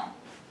anyhow.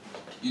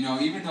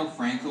 Even though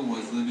Frankl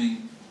was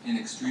living in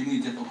extremely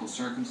difficult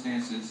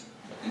circumstances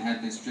and had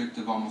been stripped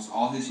of almost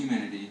all his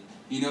humanity,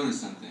 he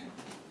noticed something.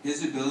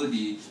 His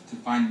ability to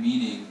find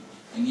meaning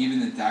in even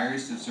the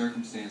direst of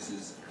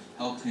circumstances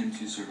helped him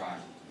to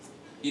survive.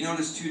 He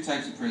noticed two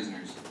types of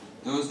prisoners,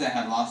 those that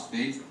had lost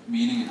faith,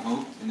 meaning, and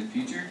hope in the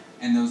future,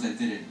 and those that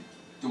didn't.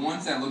 The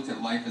ones that looked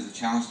at life as a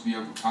challenge to be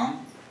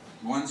overcome,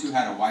 the ones who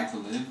had a why to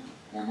live,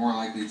 were more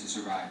likely to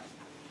survive.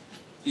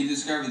 He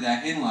discovered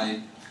that in life,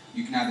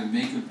 you can either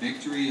make a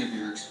victory of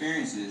your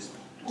experiences,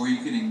 or you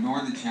can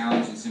ignore the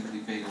challenge and simply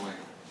fade away.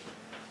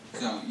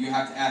 So, you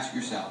have to ask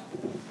yourself,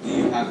 do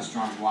you have a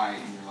strong why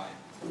in your life?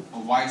 A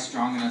why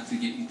strong enough to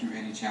get you through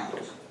any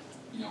challenge?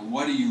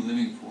 What are you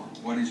living for?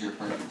 What is your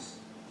purpose?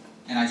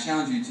 And I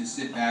challenge you to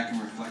sit back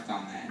and reflect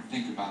on that and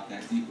think about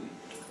that deeply.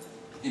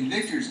 In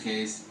Victor's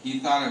case, he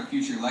thought of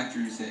future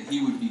lectures that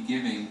he would be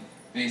giving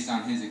based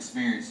on his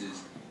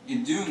experiences.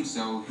 In doing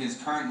so, his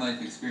current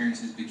life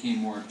experiences became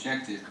more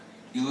objective.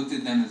 He looked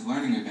at them as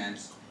learning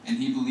events, and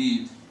he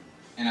believed,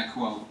 and I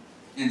quote,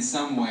 "In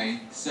some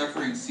way,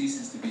 suffering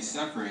ceases to be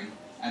suffering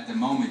at the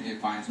moment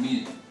it finds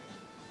meaning."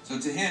 So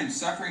to him,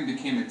 suffering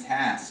became a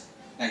task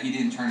that he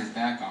didn't turn his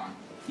back on.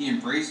 He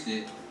embraced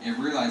it and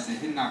realized the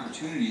hidden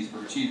opportunities for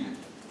achievement.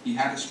 He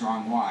had a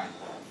strong why.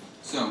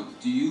 So,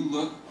 do you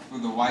look for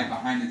the why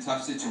behind a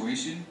tough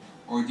situation,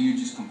 or do you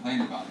just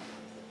complain about it?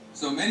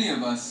 So many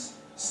of us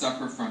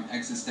suffer from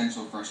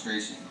existential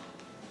frustration.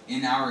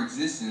 In our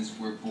existence,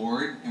 we're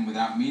bored, and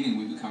without meaning,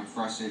 we become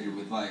frustrated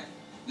with life.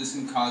 This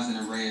can cause an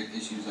array of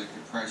issues like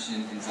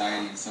depression,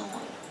 anxiety, and so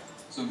on.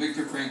 So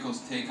Viktor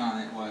Frankl's take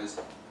on it was,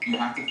 you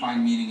have to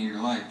find meaning in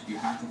your life. You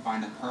have to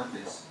find a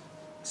purpose,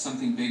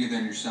 something bigger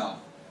than yourself.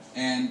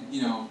 And,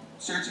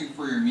 searching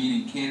for your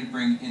meaning can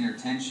bring inner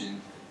tension,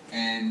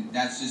 and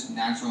that's just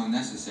natural and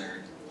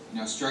necessary.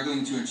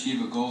 Struggling to achieve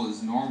a goal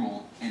is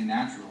normal and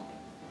natural.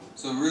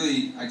 So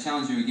really, I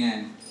challenge you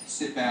again,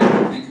 sit back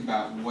and think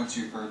about what's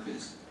your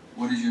purpose,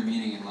 what is your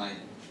meaning in life.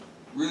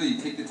 Really,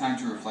 take the time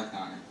to reflect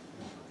on it.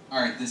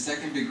 Alright, the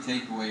second big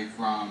takeaway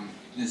from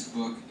this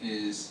book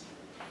is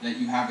that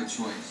you have a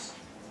choice.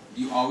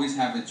 You always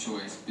have a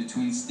choice.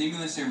 Between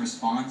stimulus and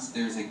response,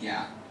 there's a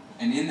gap.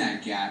 And in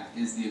that gap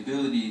is the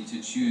ability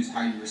to choose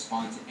how you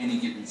respond to any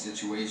given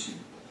situation.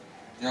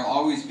 There will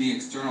always be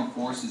external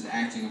forces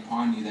acting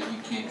upon you that you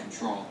can't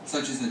control,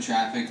 such as the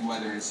traffic,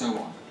 weather, and so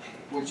on.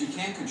 What you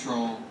can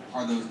control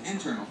are those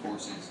internal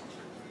forces,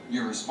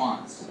 your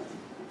response.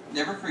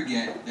 Never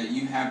forget that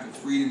you have the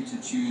freedom to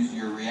choose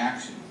your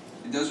reaction.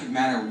 It doesn't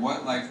matter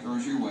what life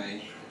throws your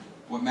way,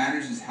 what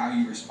matters is how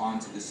you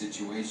respond to the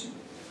situation.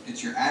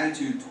 It's your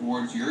attitude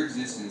towards your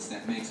existence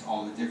that makes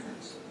all the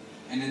difference.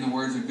 And in the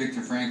words of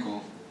Viktor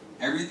Frankl,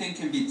 everything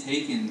can be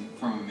taken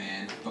from a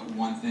man but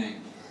one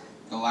thing,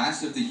 the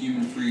last of the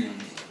human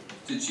freedoms,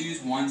 to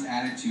choose one's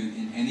attitude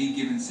in any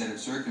given set of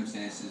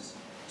circumstances,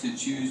 to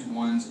choose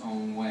one's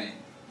own way.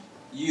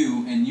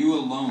 You, and you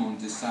alone,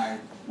 decide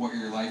what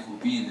your life will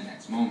be in the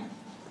next moment.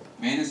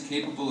 Man is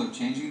capable of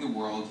changing the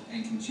world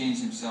and can change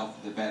himself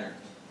for the better.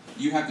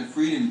 You have the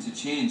freedom to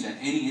change at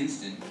any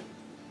instant.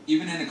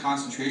 Even in a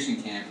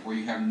concentration camp where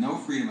you have no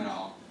freedom at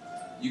all,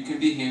 you can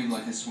behave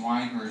like a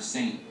swine or a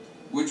saint.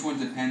 Which one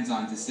depends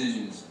on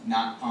decisions,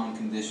 not on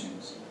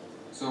conditions.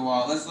 So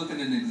let's look at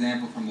an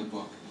example from the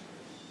book.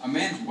 A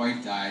man's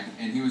wife died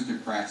and he was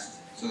depressed,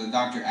 so the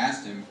doctor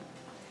asked him,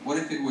 "What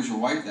if it was your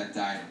wife that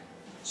died?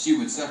 She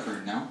would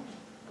suffer, no?"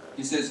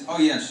 He says, "Oh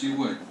yes, she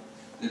would."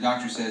 The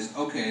doctor says,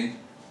 "Okay,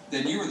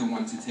 then you were the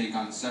one to take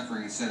on the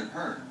suffering instead of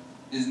her.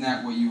 Isn't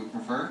that what you would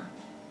prefer?"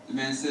 The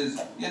man says,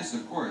 "Yes,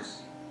 of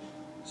course."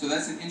 So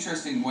that's an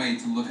interesting way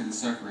to look at the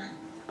suffering.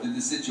 Did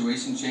the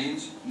situation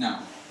change? No.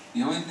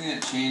 The only thing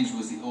that changed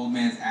was the old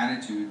man's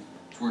attitude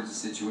towards the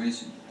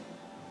situation.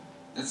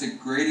 That's a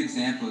great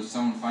example of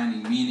someone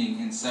finding meaning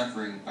in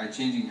suffering by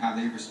changing how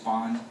they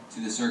respond to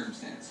the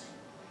circumstance.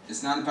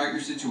 It's not about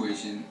your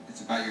situation,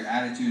 it's about your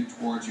attitude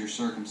towards your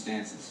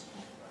circumstances.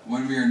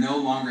 When we are no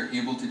longer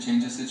able to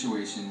change a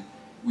situation,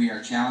 we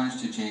are challenged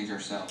to change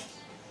ourselves.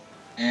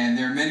 And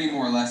there are many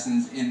more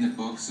lessons in the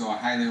book, so I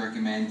highly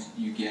recommend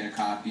you get a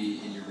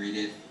copy and you read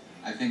it.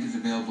 I think it's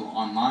available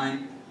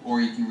online,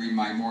 or you can read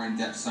my more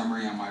in-depth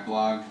summary on my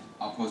blog.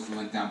 I'll post a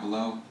link down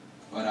below.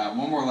 But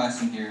one more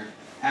lesson here.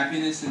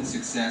 Happiness and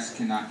success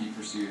cannot be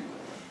pursued.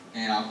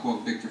 And I'll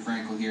quote Viktor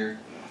Frankl here.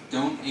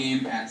 Don't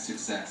aim at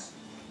success.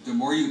 The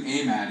more you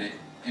aim at it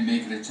and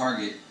make it a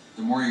target,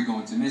 the more you're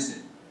going to miss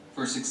it.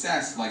 For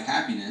success, like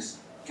happiness,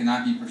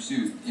 cannot be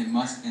pursued. It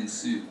must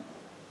ensue.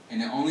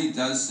 And it only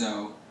does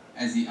so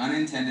as the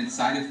unintended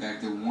side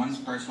effect of one's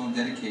personal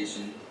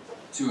dedication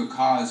to a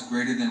cause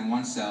greater than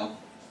oneself,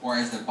 or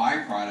as the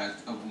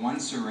byproduct of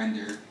one's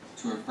surrender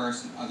to a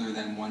person other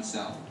than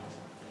oneself.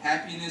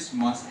 Happiness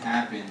must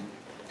happen,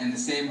 and the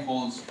same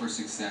holds for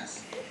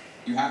success.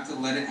 You have to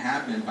let it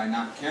happen by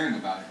not caring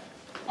about it.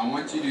 I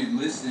want you to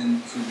listen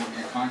to what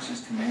your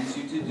conscience commands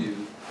you to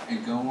do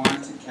and go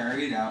on to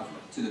carry it out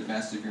to the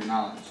best of your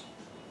knowledge.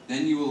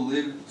 Then you will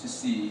live to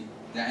see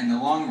that in the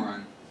long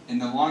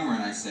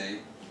run I say,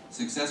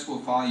 success will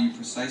follow you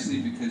precisely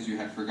because you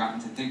had forgotten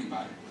to think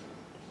about it.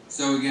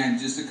 So again,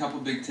 just a couple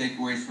big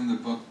takeaways from the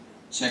book.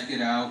 Check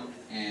it out,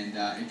 and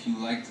if you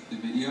liked the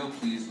video,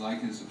 please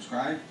like and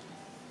subscribe.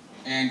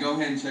 And go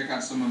ahead and check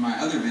out some of my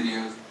other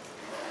videos.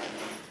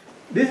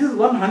 This is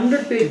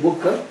 100-page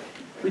book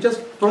which has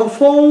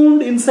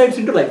profound insights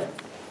into life.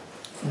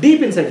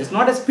 Deep insights. It's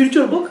not a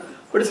spiritual book,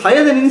 but it's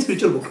higher than any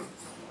spiritual book.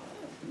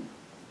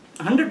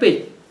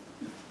 100-page.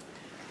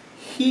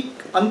 He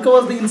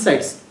uncovers the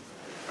insights.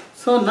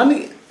 So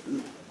I'm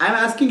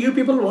asking you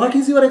people, what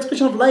is your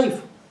expression of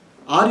life?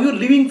 Are you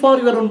living for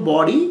your own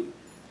body,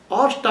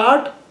 or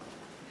start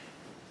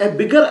a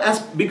bigger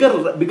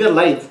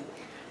life?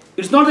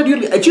 It's not that you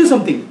will achieve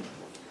something.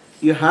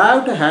 You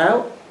have to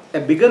have a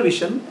bigger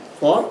vision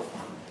for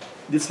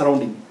the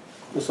surrounding,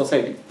 the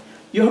society.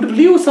 You have to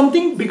live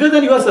something bigger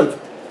than yourself.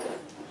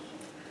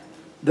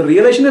 The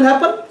realization will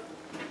happen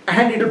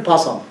and it will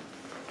pass on.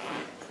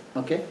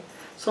 Okay?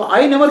 So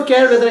I never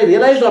cared whether I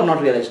realized or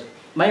not realized.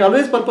 My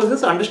always purpose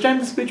is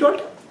understand the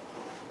spirituality,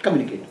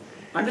 communicate.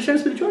 Understand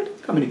spirituality,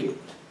 communicate.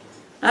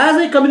 As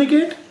I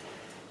communicate,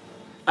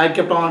 I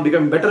kept on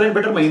becoming better and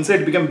better. My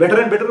insight became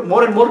better and better,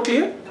 more and more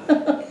clear.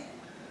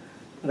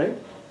 Right?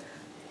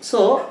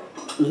 So,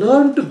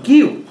 learn to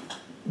give.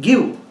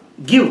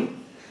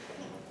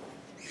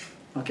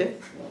 Okay?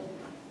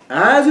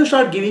 As you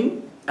start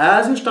giving,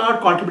 as you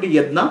start contributing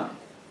yajna,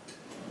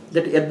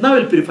 that yajna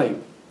will purify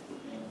you.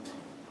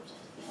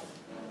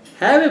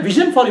 Have a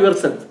vision for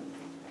yourself.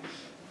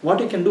 What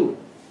you can do.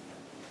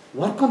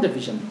 Work on that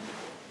vision.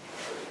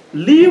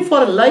 Live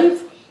for a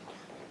life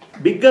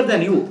bigger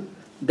than you.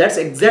 That's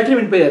exactly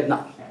meant by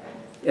yajna.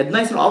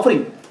 Yajna is an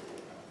offering.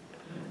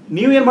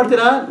 ನೀವು ಏನು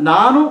ಮಾಡ್ತೀರಾ,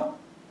 ನಾನು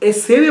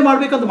ಸೇವೆ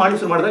ಮಾಡಬೇಕಂತ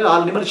ಮಾಡಿದಾಗ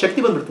ಅಲ್ಲಿ ನಿಮ್ಮಲ್ಲಿ ಶಕ್ತಿ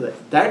ಬಂದ್ಬಿಡ್ತದೆ.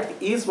 That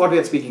is what we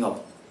are speaking of.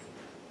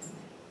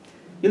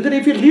 ಇಲ್ದ್ರೆ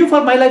if you leave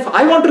for my life,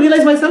 I want to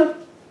realise my self,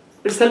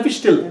 it's selfish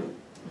still.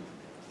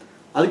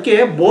 ಅದಕ್ಕೆ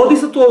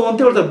ಬೋಧಿಸತ್ವ ಅಂತ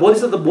ಹೇಳ್ತಾರೆ.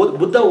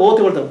 ಬುದ್ಧ ಓದ್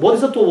ಹೇಳ್ತಾರೆ,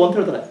 ಬೋಧಿಸತ್ವ ಅಂತ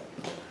ಹೇಳ್ತಾರೆ.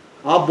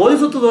 ಆ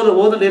ಬೋಧಿಸತ್ವದಲ್ಲಿ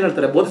ಓದಲ್ಲಿ ಏನು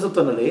ಹೇಳ್ತಾರೆ,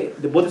 ಬೋಧಿಸತ್ವನಲ್ಲಿ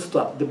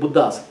the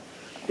Buddhas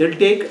will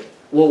take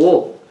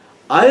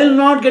I will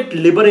not get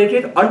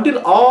liberated until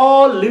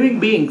all living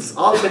beings,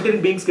 all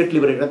sentient beings get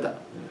liberated ಅಂತ.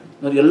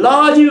 ನಾನು ಎಲ್ಲ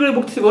ಜೀವಿಗಳಿಗೆ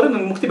ಮುಕ್ತಿ ಸಿಗೋರೆ,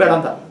 ನನಗೆ ಮುಕ್ತಿ ಬೇಡ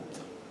ಅಂತ.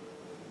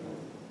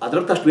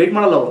 ಅದರರ್ಥ ಅಷ್ಟು ವೇಟ್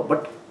ಮಾಡಲ್ಲ ಅವರು.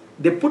 But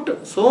they put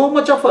so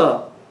much of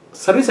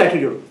service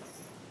attitude,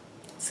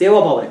 ಸೇವಾ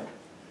ಭಾವನೆ.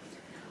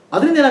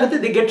 ಅದರಿಂದ ಏನಾಗುತ್ತೆ,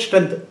 the get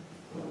strength,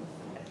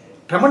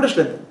 tremendous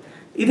strength.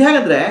 ಇದು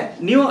ಹೇಗಂದರೆ,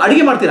 ನೀವು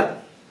ಅಡುಗೆ ಮಾಡ್ತೀರಾ,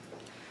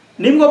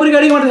 ನಿಮ್ಗೊಬ್ಬರಿಗೆ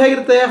ಅಡುಗೆ ಮಾಡಿದ್ರೆ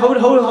ಹೇಗಿರುತ್ತೆ? What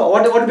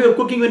be your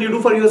cooking when you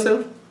do for your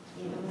self?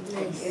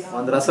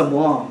 ಒಂದು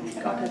ರಸಮು,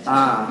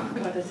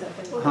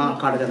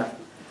 ಕಾಡು ಜನ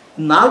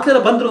 4 ಜನ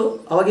ಬಂದರು,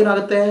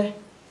 ಅವಾಗೇನಾಗುತ್ತೆ?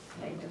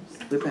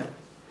 ಪ್ರಿಪೇರ್.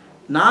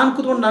 ನಾನು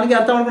ಕೂತ್ಕೊಂಡು ನನಗೆ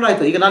ಅರ್ಥ ಮಾಡ್ಕೊಂಡು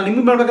ಆಯಿತು. ಈಗ ನಾನು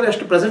ನಿಮ್ಗೆ ಮಾಡ್ಬೇಕಾದ್ರೆ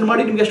ಎಷ್ಟು ಪ್ರೆಸೆಂಟ್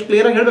ಮಾಡಿ ನಿಮ್ಗೆ ಎಷ್ಟು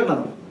ಕ್ಲಿಯರಾಗಿ ಹೇಳ್ಬೇಕು.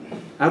 ನಾನು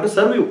I have to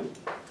serve you.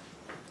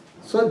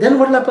 So then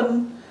what will happen?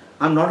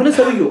 I am not only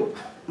serving you,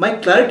 my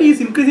clarity is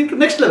increasing to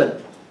next level.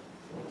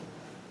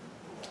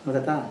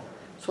 ಗೊತ್ತಾಯ್ತಾ?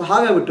 ಸೊ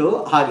ಹಾಗಾಗ್ಬಿಟ್ಟು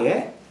ಹಾಗೆ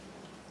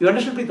you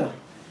understand Preetha?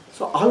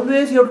 So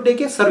always you have to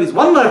take A service.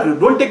 One R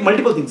don't take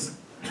multiple things,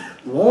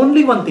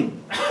 only one thing.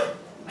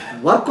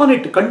 Work on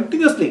it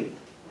continuously.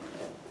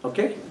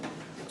 Okay?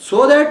 So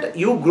that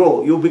you grow,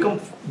 you become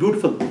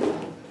beautiful.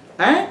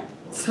 And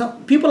some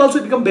people also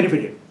become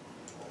benefited.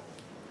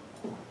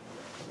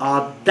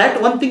 That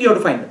one thing you have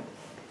to find.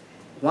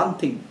 One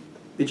thing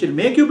which will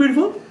make you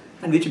beautiful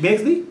and which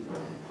makes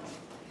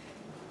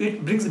it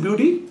brings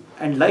beauty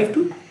and life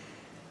to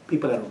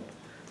people around.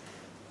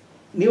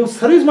 ನೀವು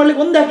service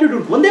ಮಾಡಲಿಕ್ಕೆ ಒಂದು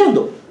activity, ಒಂದೇ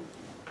ಒಂದು,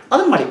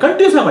 ಅದನ್ನು ಮಾಡಿ,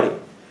 continuous ಮಾಡಿ,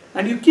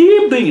 and you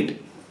keep doing it.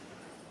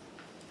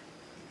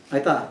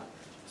 ಆಯಿತಾ?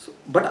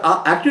 But ಆ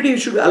activity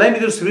should align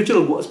with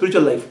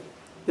spiritual life.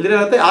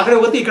 ಇಲ್ಲೇನಾಗುತ್ತೆ, ಆ ಕಡೆ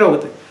ಹೋಗುತ್ತೆ, ಈ ಕಡೆ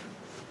ಹೋಗುತ್ತೆ.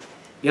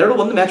 ಎರಡು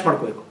ಒಂದು ಮ್ಯಾಚ್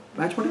ಮಾಡ್ಕೋಬೇಕು.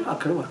 ಮ್ಯಾಚ್ ಮಾಡಿ ಆ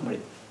ಕಡೆ ವರ್ಕ್ ಮಾಡಿ.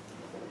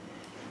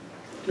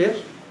 ಕ್ಲಿಯರ್?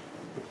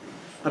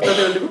 ಅರ್ಥ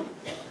ಆಯ್ತು ಎಲ್ರಿಗೂ?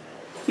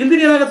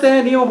 ಇಲ್ದಿನ ಏನಾಗುತ್ತೆ,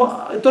 ನೀವು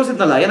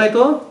ತೋರಿಸಿದ್ನಲ್ಲ,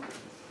 ಏನಾಯಿತು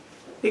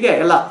ಹೀಗೆ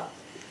ಎಲ್ಲ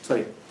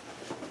ಸಾರಿ.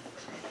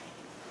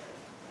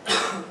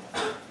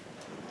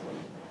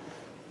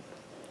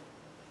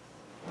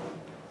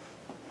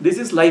 This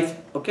is life.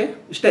 ಓಕೆ?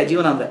 ಇಷ್ಟೇ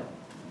ಜೀವನ ಅಂದರೆ.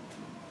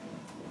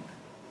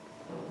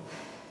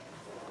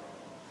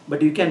 but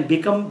you can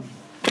become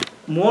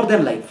more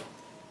than life.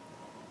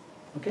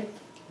 Okay,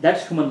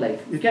 that's human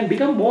life. You can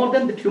become more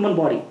than the human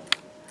body.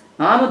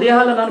 I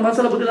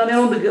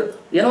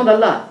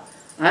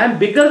am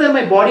bigger than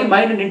my body,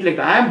 mind and intellect.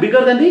 I am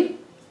bigger than the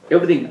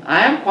everything. I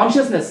am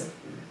consciousness.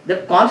 That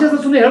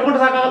consciousness is the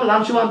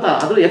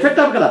effect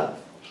of color.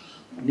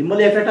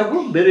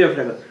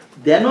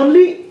 Then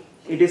only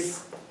it is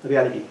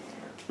reality.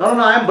 No,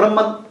 I am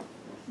Brahman.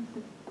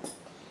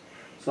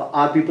 So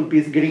are people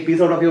getting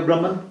peace out of your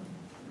Brahman?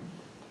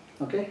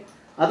 Okay.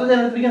 Other than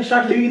that, we can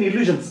start living in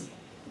illusions.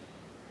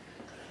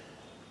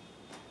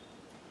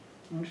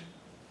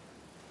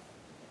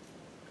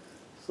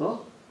 So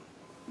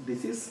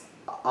this is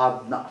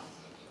Adna.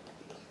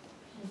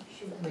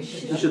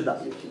 Vishuddha.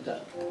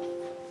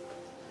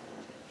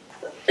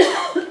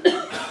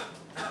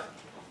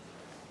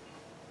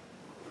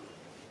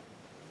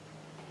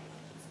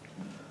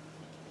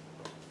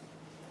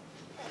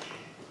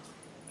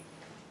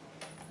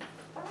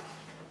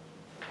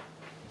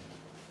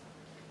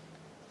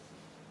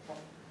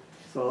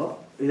 So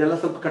ಇದೆಲ್ಲ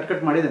ಸ್ವಲ್ಪ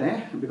cut ಮಾಡಿದ್ದೇನೆ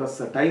because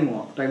time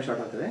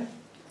short ಆಗ್ತದೆ.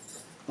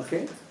 Okay,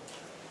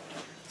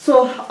 so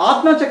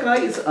ಆತ್ಮಚಕ್ರ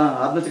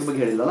ಆತ್ಮಚಕ್ರ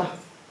ಬಗ್ಗೆ ಹೇಳಿಲ್ಲಲ್ಲ.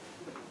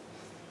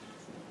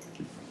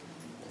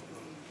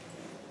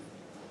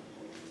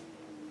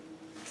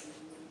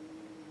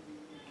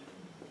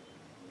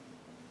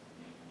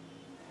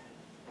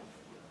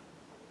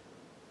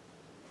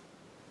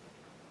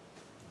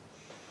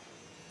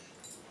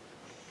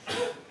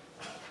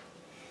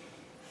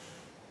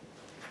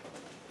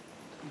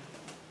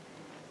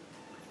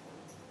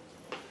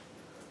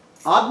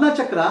 ಆಜ್ಞಾ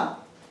ಚಕ್ರ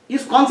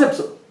is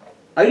concepts,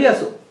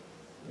 ideas.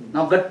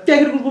 ನಾವು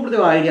ಗಟ್ಟಿಯಾಗಿ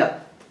ಹಿಡ್ಕೊಂಡ್ಬಿಡ್ತೇವೆ ಆ idea.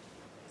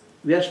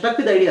 We are stuck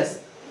with ideas.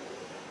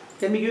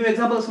 Can we give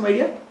example some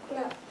idea?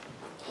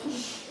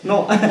 No.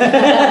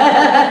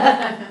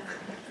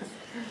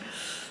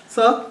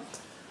 So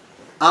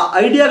ಆ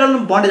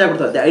ಐಡಿಯಾಗಳನ್ನು ಬಾಂಡೇಜ್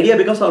ಆಗ್ಬಿಡ್ತದೆ. The idea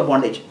becomes hour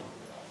bondage.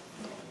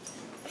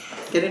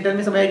 Can you tell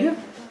me some idea?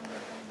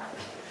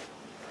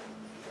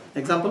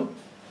 Example?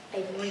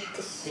 I want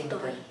this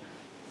story.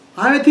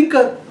 I am a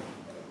thinker.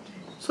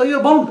 So you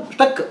are bound,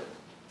 stuck.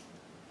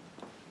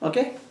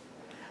 Okay?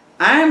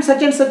 I am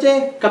such and such a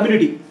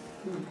community.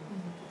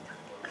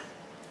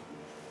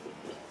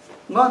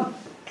 Gone.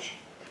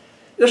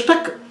 You are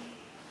stuck.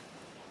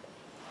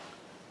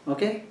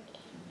 Okay?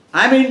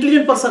 I am an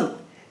intelligent person.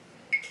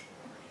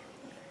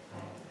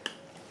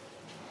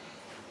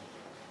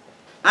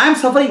 I am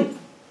suffering.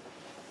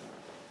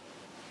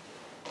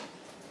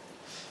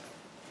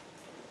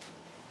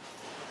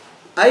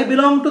 I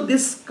belong to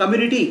this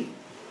community.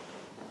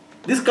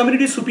 This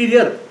community is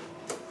superior.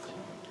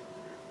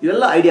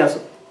 ಇವೆಲ್ಲ ideas.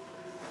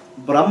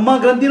 ಬ್ರಹ್ಮ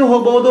ಗ್ರಂಥಿನೂ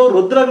ಹೋಗ್ಬೋದು,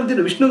 ರುದ್ರ ಗ್ರಂಥಿ,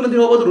 ವಿಷ್ಣು ಗ್ರಂಥಿ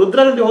ಹೋಗ್ಬೋದು, ರುದ್ರ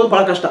ಗ್ರಂಥಿ ಹೋಗೋದು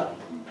ಭಾಳ ಕಷ್ಟ.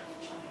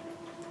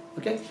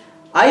 Okay,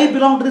 I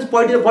belong to this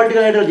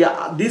political ideology.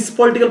 This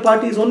political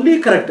party is only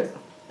correct.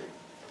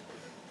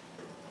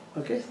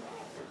 Okay,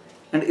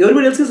 and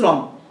everybody else is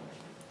wrong.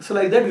 So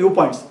like that,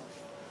 viewpoints.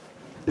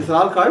 These are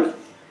all called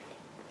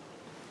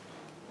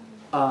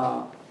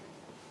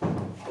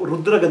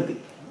Rudra Granthi.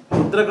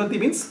 Rudra Granthi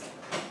means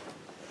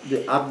the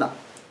Adna,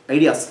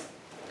 ideas.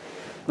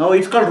 Now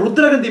it's called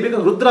Rudra Granthi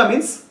because Rudra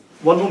means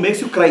one who makes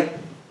you cry.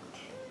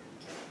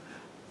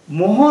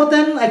 More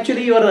than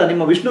actually your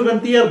ನಿಮ್ಮ ವಿಷ್ಣು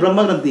ಗ್ರಂಥಿ or ಬ್ರಹ್ಮ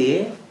ಗ್ರಂಥಿ,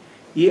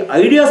 ಈ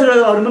ideas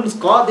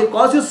they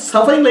cause you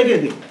suffering like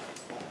anything.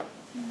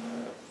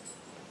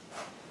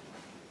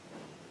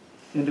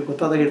 ಏನ್ರಿ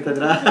ಗೊತ್ತಾದಾಗ ಹೇಳ್ತಾ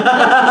ಇದ್ರಾ?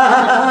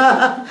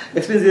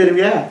 Experience ಇದೆ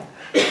ನಿಮಗೆ?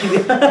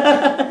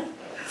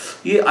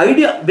 ಈ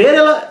ಐಡಿಯಾ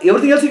ಬೇರೆಲ್ಲ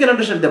everything else you can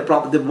understand.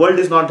 The world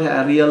is not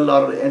real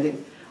or anything,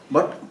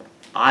 but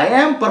I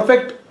am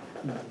perfect,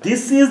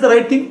 this is the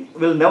right thing,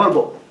 will never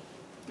go.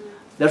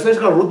 That's why it's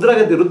called Rudra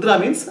Gandhi. Rudra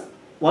means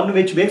one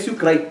which makes you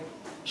cry.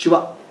 Shiva.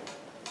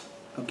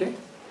 Okay?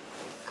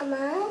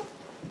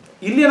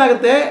 ಇಲ್ಲಿ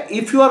ಏನಾಗುತ್ತೆ,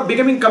 if you are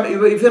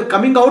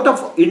coming out of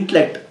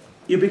intellect,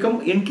 you become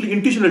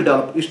intuition will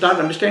develop. You start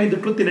understanding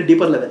the truth in a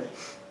deeper level.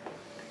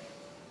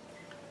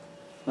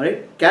 Alright?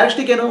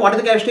 Characteristic, what is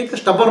the characteristic?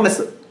 Stubbornness.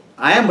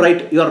 I am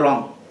right, you are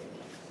wrong.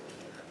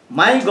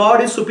 My God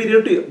is superior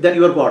to you, than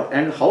your God.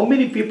 And how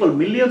many people,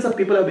 millions of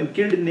people have been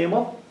killed in the name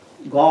of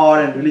God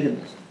and religion.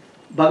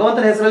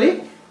 ಭಗವಂತನ ಹೆಸರಲ್ಲಿ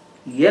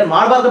ಏನು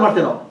ಮಾಡಬಾರ್ದು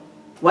ಮಾಡ್ತೇವೆ ನಾವು.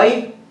 Why?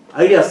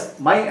 Ideas.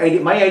 My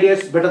idea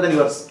is better than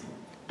yours.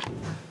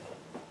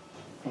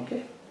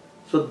 Okay?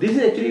 So this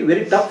is actually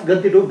very tough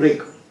Granthi to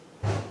break.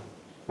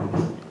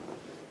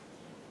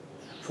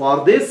 For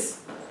this,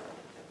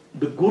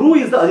 the Guru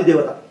is the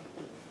Adidevata.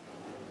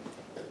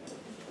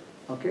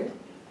 Okay?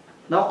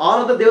 Now all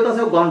of the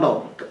devatas have gone down,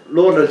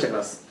 lower level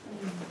chakras.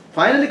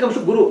 Finally comes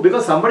to Guru,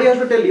 because somebody has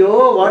to tell you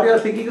what you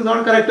are thinking is not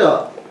correct.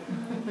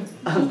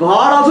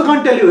 God also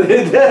can't tell you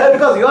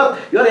because you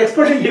are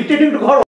expert in dictating to God.